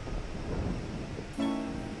 A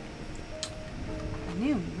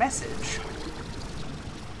new message.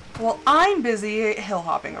 Well, I'm busy hill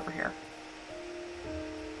hopping over here.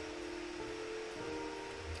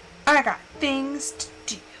 I got things to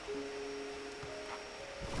do.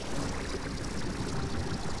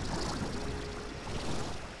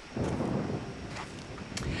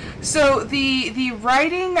 So the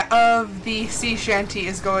writing of the sea shanty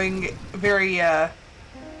is going very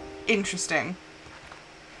interesting.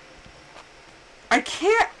 I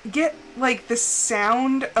can't get like the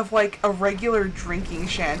sound of like a regular drinking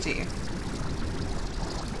shanty.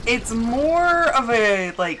 It's more of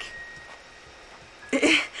a like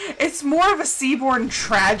it's more of a seaborn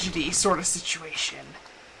tragedy sort of situation.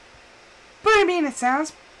 But I mean, it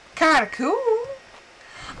sounds kind of cool.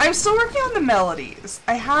 I'm still working on the melodies.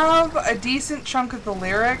 I have a decent chunk of the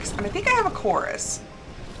lyrics, and I think I have a chorus.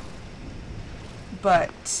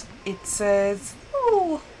 But it says,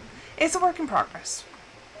 oh, it's a work in progress.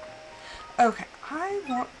 Okay, I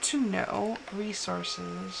want to know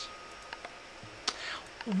resources.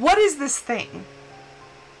 What is this thing?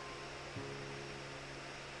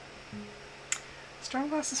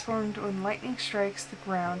 Stormglass is formed when lightning strikes the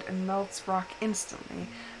ground and melts rock instantly.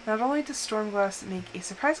 Not only does stormglass make a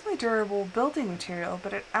surprisingly durable building material,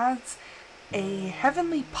 but it adds a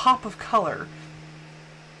heavenly pop of color.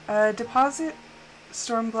 Deposit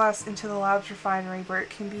stormglass into the lab's refinery where it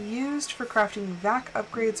can be used for crafting vac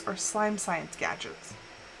upgrades or slime science gadgets.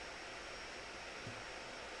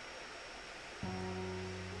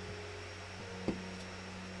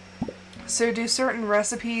 So do certain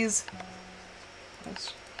recipes...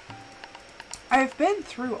 I've been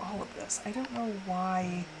through all of this. I don't know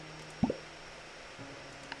why...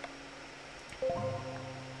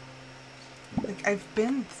 Like, I've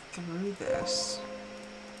been through this.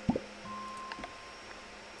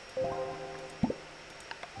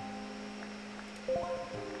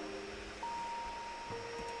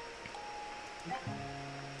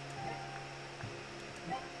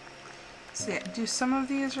 So yeah, do some of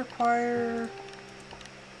these require...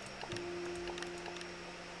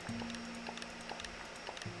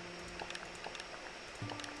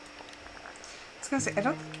 I was gonna say, I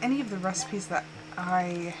don't think any of the recipes that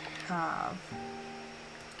I have...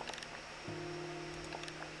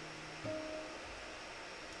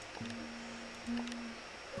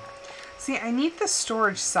 See, I need the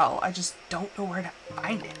storage cell, I just don't know where to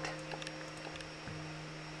find it.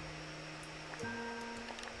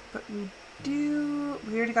 But we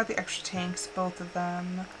already got the extra tanks, both of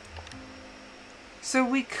them. So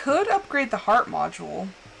we could upgrade the heart module.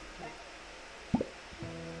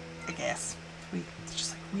 I guess, if we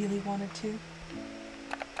just like really wanted to.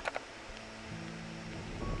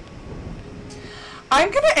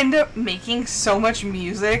 I'm gonna end up making so much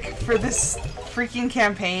music for this freaking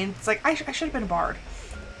campaign. It's like, I should have been a bard.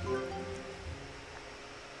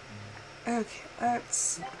 Okay, let's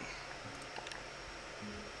see.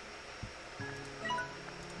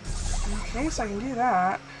 Okay, so I can do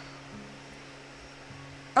that.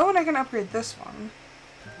 Oh, and I can upgrade this one.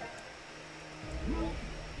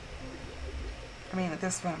 I mean, at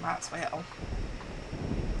this point, I might as well.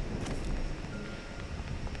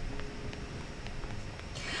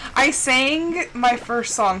 I sang my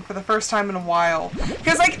first song for the first time in a while.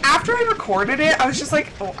 Because, like, after I recorded it, I was just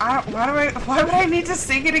like, oh, why would I need to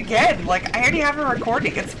sing it again? Like, I already have a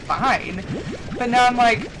recording, it's fine. But now I'm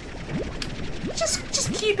like,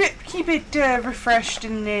 just keep it refreshed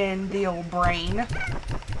in the old brain.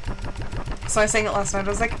 So I sang it last night. I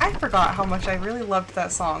was like, I forgot how much I really loved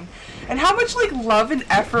that song. And how much, like, love and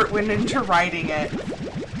effort went into writing it.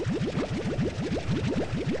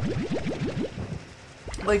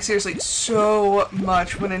 Like, seriously, so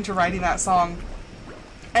much went into writing that song.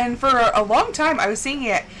 And for a long time, I was singing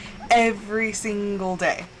it every single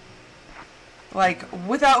day. Like,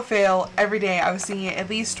 without fail, every day I was singing it at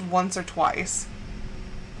least once or twice.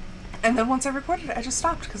 And then once I recorded it, I just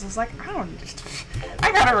stopped because I was like,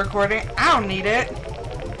 I gotta record it. I don't need it.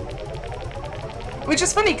 Which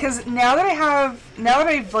is funny because now that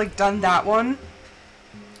I've like done that one,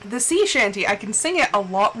 the sea shanty, I can sing it a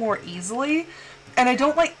lot more easily, and I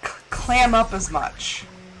don't like clam up as much.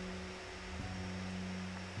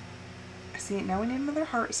 See, now we need another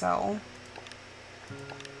heart cell.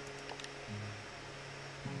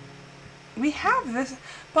 We have this,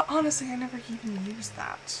 but honestly, I never even used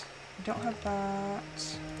that. We don't have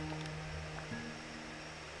that.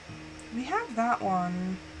 We have that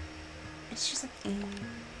one. It's just like,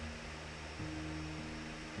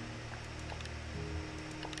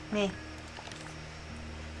 meh.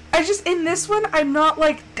 In this one, I'm not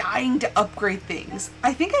like dying to upgrade things.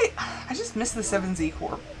 I think I just miss the 7Z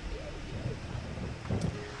Corp.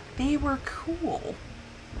 They were cool.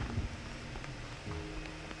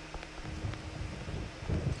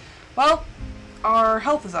 Well, our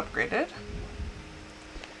health is upgraded.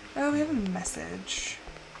 Oh, we have a message.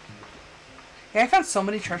 Yeah, I found so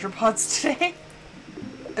many treasure pods today.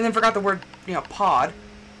 And then forgot the word, pod.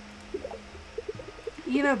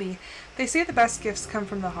 Yenobi, they say the best gifts come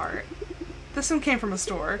from the heart. This one came from a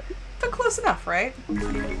store, but close enough, right?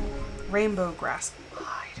 Rainbow grass.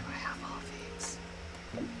 Why do I have all these?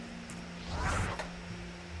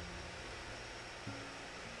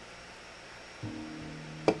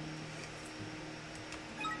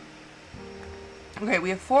 Okay, we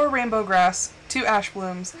have 4 rainbow grass, 2 ash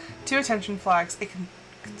blooms, 2 attention flags, a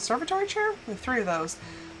conservatory chair? We have 3 of those.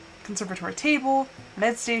 Conservatory table,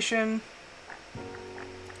 med station,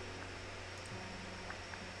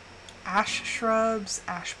 ash shrubs,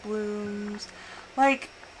 ash blooms. Like,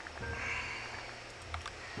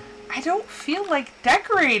 I don't feel like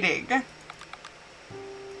decorating.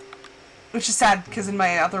 Which is sad, because in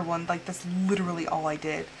my other one, like, that's literally all I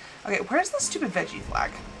did. Okay, where's the stupid veggie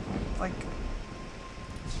flag? Like,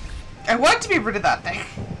 I want to be rid of that thing.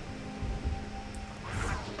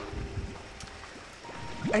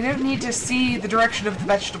 I don't need to see the direction of the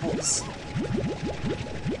vegetables.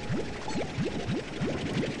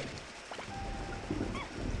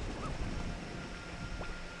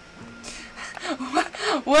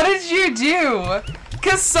 What did you do?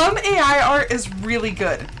 Because some AI art is really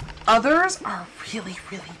good. Others are really,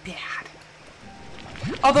 really bad.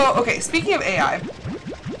 Although, okay, speaking of AI,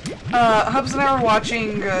 Hubs and I were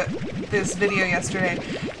watching this video yesterday,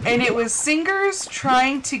 and it was singers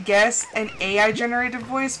trying to guess an AI-generated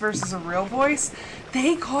voice versus a real voice.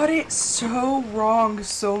 They got it so wrong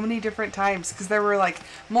so many different times, because there were, like,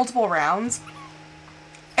 multiple rounds.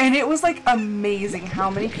 And it was, like, amazing how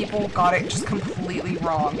many people got it just completely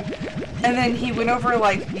wrong. And then he went over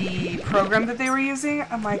like the program that they were using.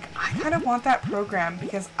 I'm like, I kind of want that program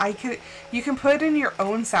because you can put in your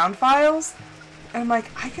own sound files. And I'm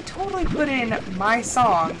like, I could totally put in my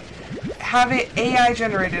song, have it AI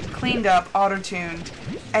generated, cleaned up, auto-tuned,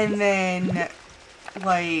 and then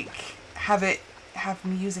like have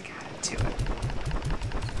music added to it.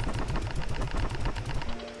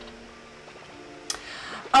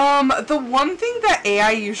 The one thing that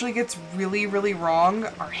AI usually gets really, really wrong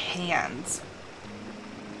are hands.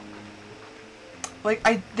 Like,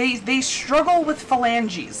 they struggle with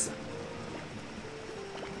phalanges.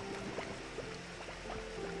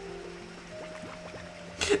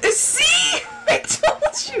 See? I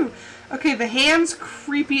told you! Okay, the hands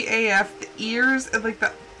creepy AF, the ears, and like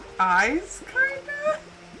the eyes, kinda?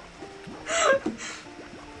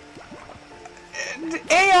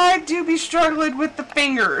 AI do be struggling with the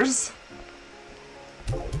fingers.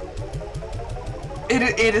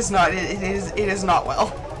 It is not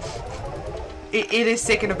well. It is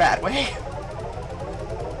sick in a bad way.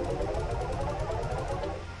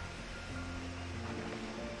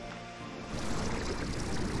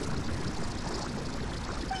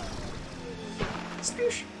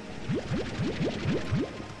 Sploosh.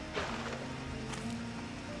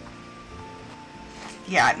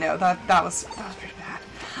 Yeah, no, that was pretty bad.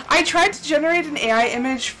 I tried to generate an AI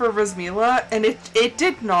image for Rosmila, and it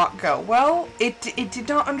did not go well. It did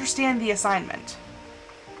not understand the assignment.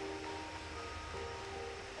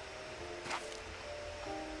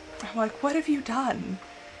 I'm like, what have you done?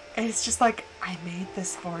 And it's just like, I made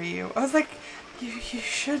this for you. I was like, you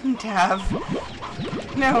shouldn't have.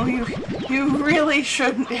 No, you really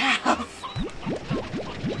shouldn't have.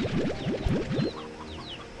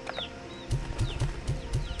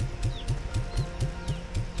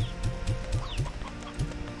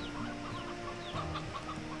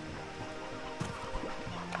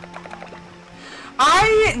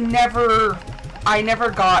 I never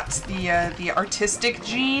got the artistic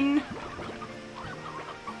gene.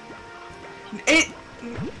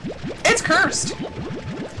 It's cursed.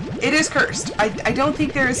 It is cursed. I don't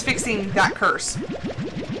think there is fixing that curse.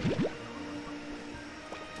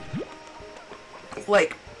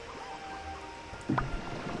 Like,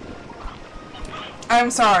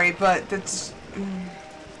 I'm sorry, but that's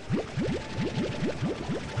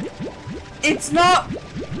it's not.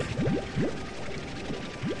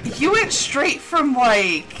 You went straight from,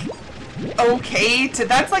 like, okay to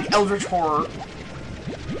that's like Eldritch Horror.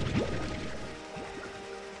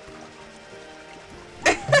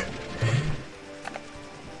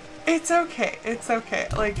 It's okay. It's okay.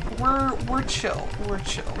 Like, we're chill. We're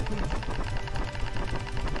chill.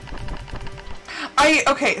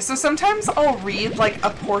 Okay, so sometimes I'll read, like,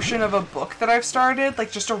 a portion of a book that I've started,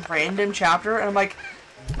 like, just a random chapter, and I'm like,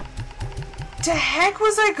 the heck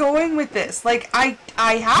was I going with this? Like, I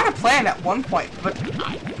had a plan at one point, but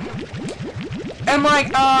I'm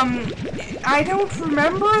like, I don't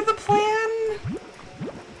remember the plan.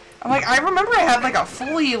 I'm like, I remember I had like a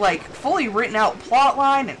fully written out plot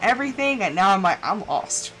line and everything, and now I'm like, I'm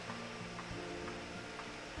lost.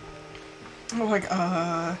 I'm like,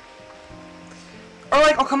 or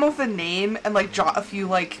like, I'll come up with a name and like jot a few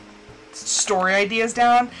like story ideas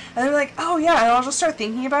down, and they're like, oh yeah, and I'll just start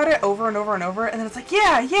thinking about it over and over and over, and then it's like,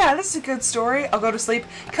 yeah, this is a good story. I'll go to sleep,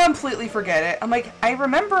 completely forget it. I'm like, I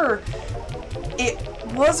remember it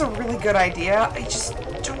was a really good idea, I just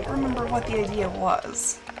don't remember what the idea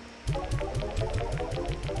was.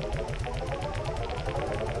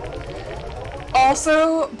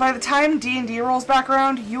 Also, by the time D&D rolls back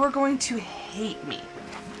around, you are going to hate me.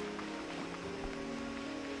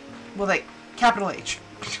 Well, like, capital H.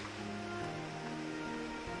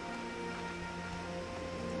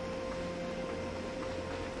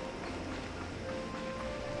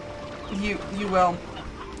 You will.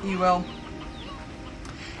 You will.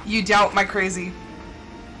 You doubt my crazy.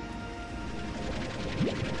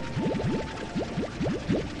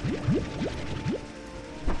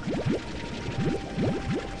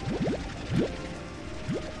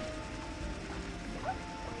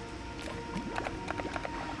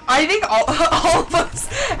 I think all of us,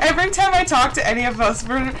 every time I talk to any of us,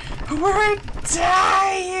 we're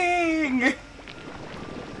dying.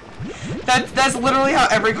 That's literally how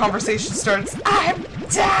every conversation starts. I'm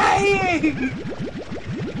dying.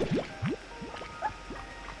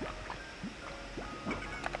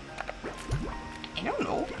 I don't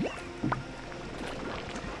know.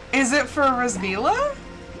 Is it for Rosmila?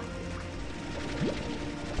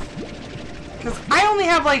 Because I only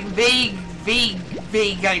have like vague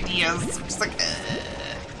ideas. I'm just like,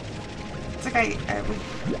 it's like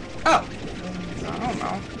oh, I don't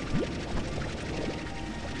know.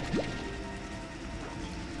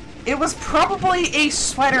 It was probably a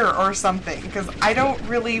sweater or something, because I don't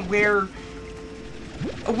really wear...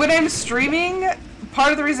 When I'm streaming,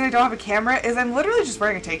 part of the reason I don't have a camera is I'm literally just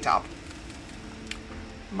wearing a tank top.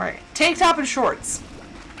 I'm wearing a tank top and shorts.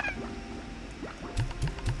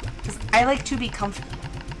 Because I like to be comfy.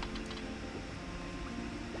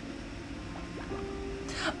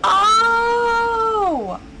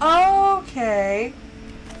 Oh! Okay.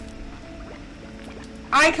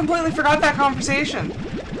 I completely forgot that conversation.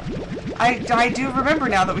 I do remember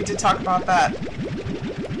now that we did talk about that.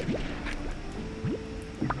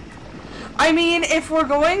 I mean, if we're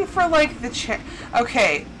going for like the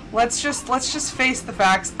okay, let's just face the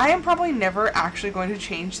facts. I am probably never actually going to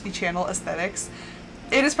change the channel aesthetics.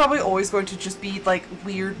 It is probably always going to just be like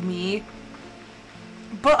weird me.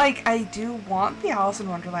 But like, I do want the Alice in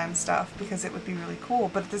Wonderland stuff because it would be really cool.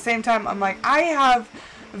 But at the same time, I'm like, I have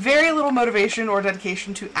very little motivation or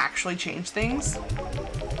dedication to actually change things.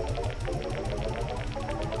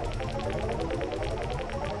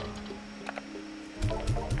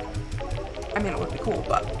 I mean, it would be cool,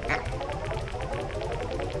 but yeah.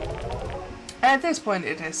 At this point,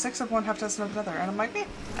 it is 6 of one, half dozen of another, and I'm like, eh.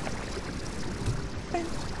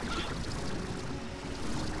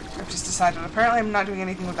 I've just decided, apparently I'm not doing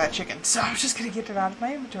anything with that chicken, so I'm just gonna get it out of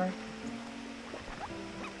my inventory.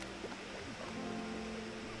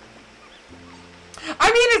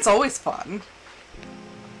 I mean, it's always fun.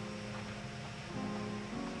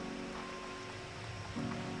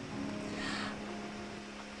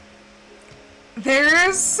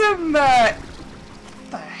 There's some, what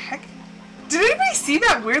the heck? Did anybody see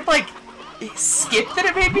that weird, like, skip that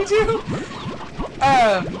it made me do?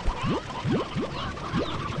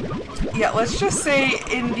 Yeah, let's just say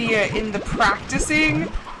in the practicing,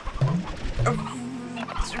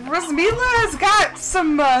 Rosmila has got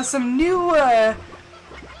some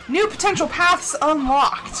new potential paths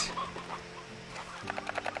unlocked.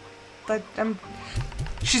 But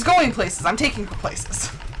she's going places. I'm taking her places.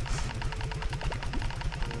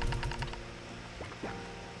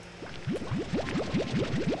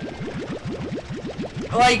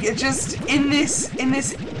 Like, just in this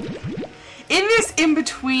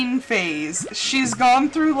in-between phase, she's gone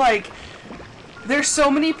through, like, there's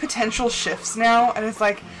so many potential shifts now, and it's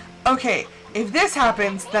like, okay, if this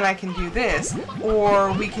happens, then I can do this,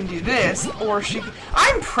 or we can do this, or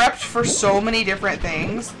I'm prepped for so many different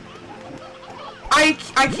things. I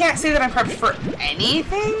can't say that I'm prepped for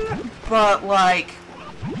anything, but, like,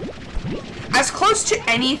 as close to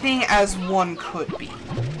anything as one could be.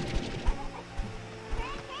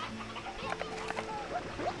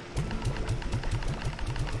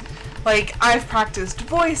 Like, I've practiced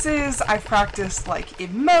voices, I've practiced, like,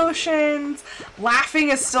 emotions. Laughing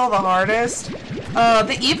is still the hardest.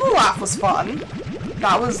 The evil laugh was fun.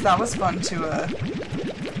 That was fun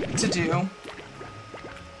to do.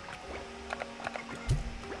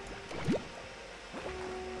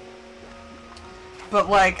 But,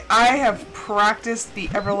 like, I have practiced the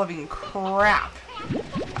ever-loving crap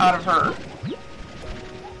out of her.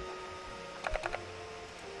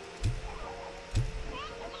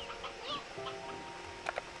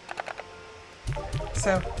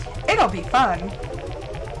 So, it'll be fun.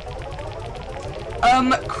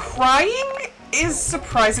 Crying is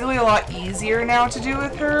surprisingly a lot easier now to do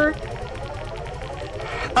with her.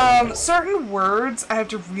 Certain words I have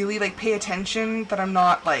to really, like, pay attention that I'm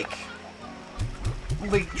not, like,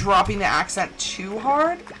 dropping the accent too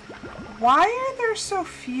hard. Why are there so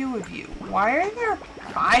few of you? Why are there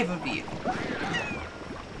 5 of you?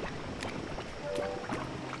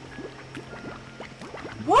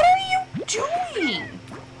 What are you doing?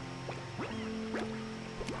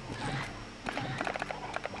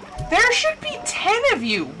 There should be 10 of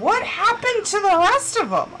you. What happened to the rest of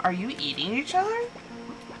them? Are you eating each other?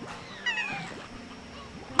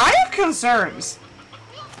 I have concerns.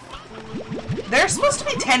 There's supposed to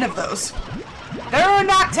be 10 of those. There are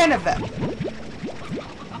not 10 of them.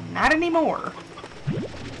 Not anymore.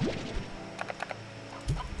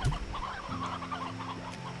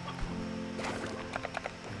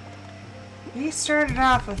 We started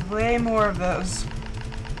off with way more of those.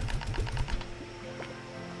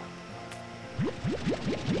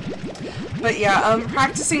 But yeah,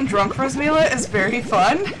 practicing drunk Rosmila is very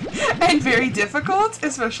fun and very difficult,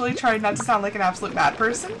 especially trying not to sound like an absolute bad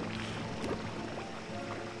person.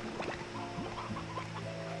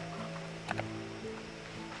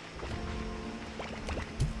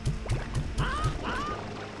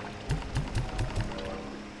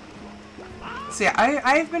 So yeah,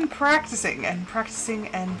 I've been practicing and practicing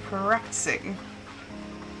and practicing.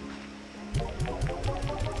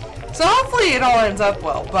 So hopefully it all ends up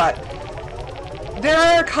well, but There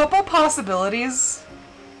are a couple possibilities.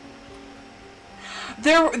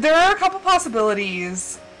 There are a couple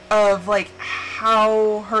possibilities of like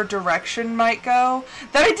how her direction might go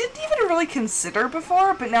that I didn't even really consider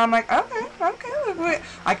before, but now I'm like, okay,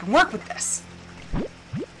 I can work with this.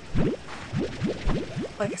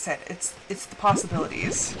 Like I said, it's the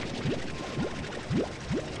possibilities.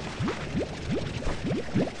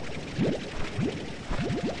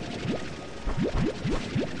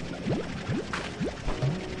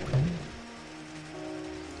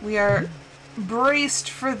 We are braced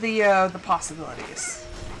for the possibilities.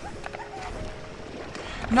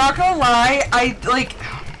 Not gonna lie, I like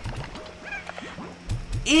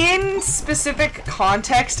in specific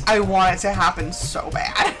context, I want it to happen so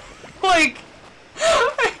bad. Like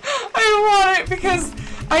I want it because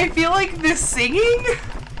I feel like the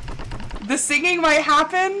singing might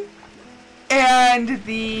happen, and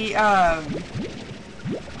the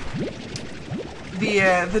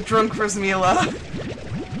drunk Rosmila.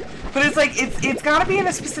 But it's like it's got to be in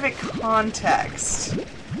a specific context.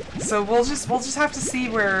 So we'll just have to see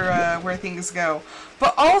where things go.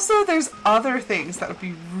 But also there's other things that would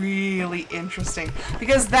be really interesting,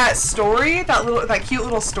 because that story, that cute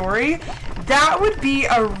little story, that would be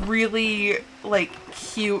a really like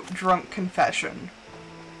cute drunk confession.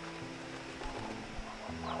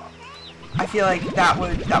 I feel like that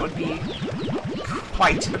would be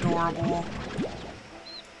quite adorable.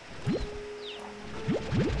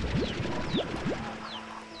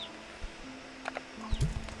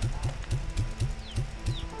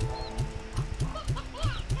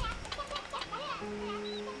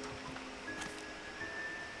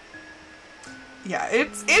 Yeah,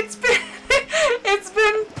 it's been it's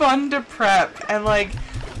been fun to prep and like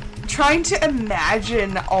trying to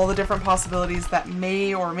imagine all the different possibilities that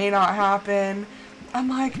may or may not happen. I'm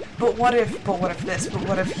like, but what if this, but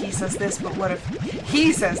what if he says this, but what if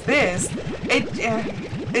he says this?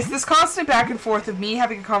 It's this constant back and forth of me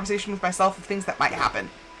having a conversation with myself of things that might happen.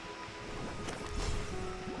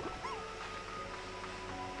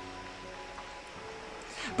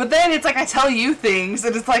 But then it's like I tell you things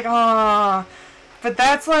and it's like, ah. But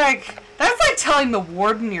that's like telling the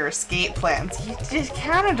warden your escape plans. You just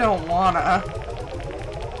kind of don't wanna.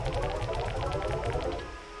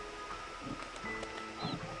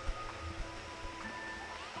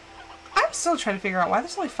 I'm still trying to figure out why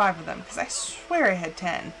there's only 5 of them, because I swear I had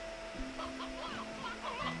 10.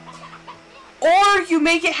 Or you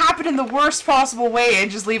make it happen in the worst possible way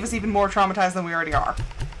and just leave us even more traumatized than we already are.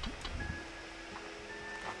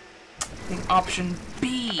 I think option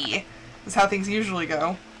B is how things usually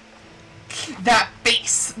go. That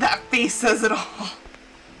face says it all.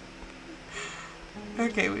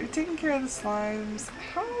 Okay, we've taken care of the slimes.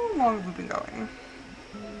 How long have we been going?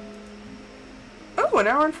 Oh, an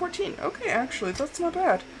hour and 14. Okay, actually, that's not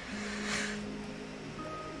bad.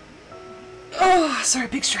 Oh, sorry,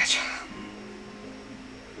 big stretch.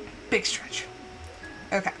 Big stretch.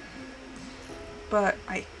 Okay. But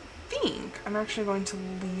I think I'm actually going to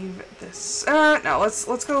leave this. No,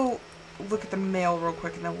 let's go look at the mail real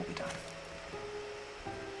quick and then we'll be done.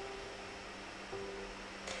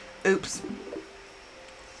 Oops.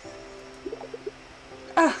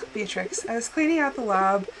 Ah, Beatrix, I was cleaning out the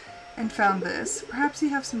lab and found this. Perhaps you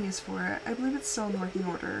have some use for it. I believe it's still in working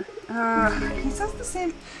order. He says the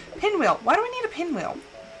same. Pinwheel. Why do I need a pinwheel?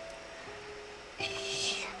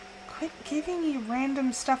 Quit giving me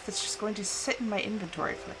random stuff that's just going to sit in my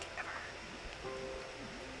inventory for like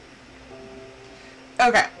ever.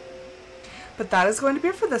 Okay. But that is going to be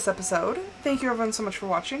it for this episode. Thank you everyone so much for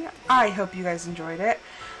watching. I hope you guys enjoyed it.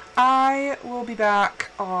 I will be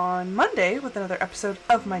back on Monday with another episode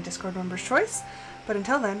of my Discord Member's Choice. But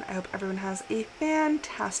until then, I hope everyone has a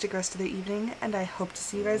fantastic rest of the evening, and I hope to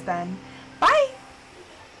see you guys then. Bye!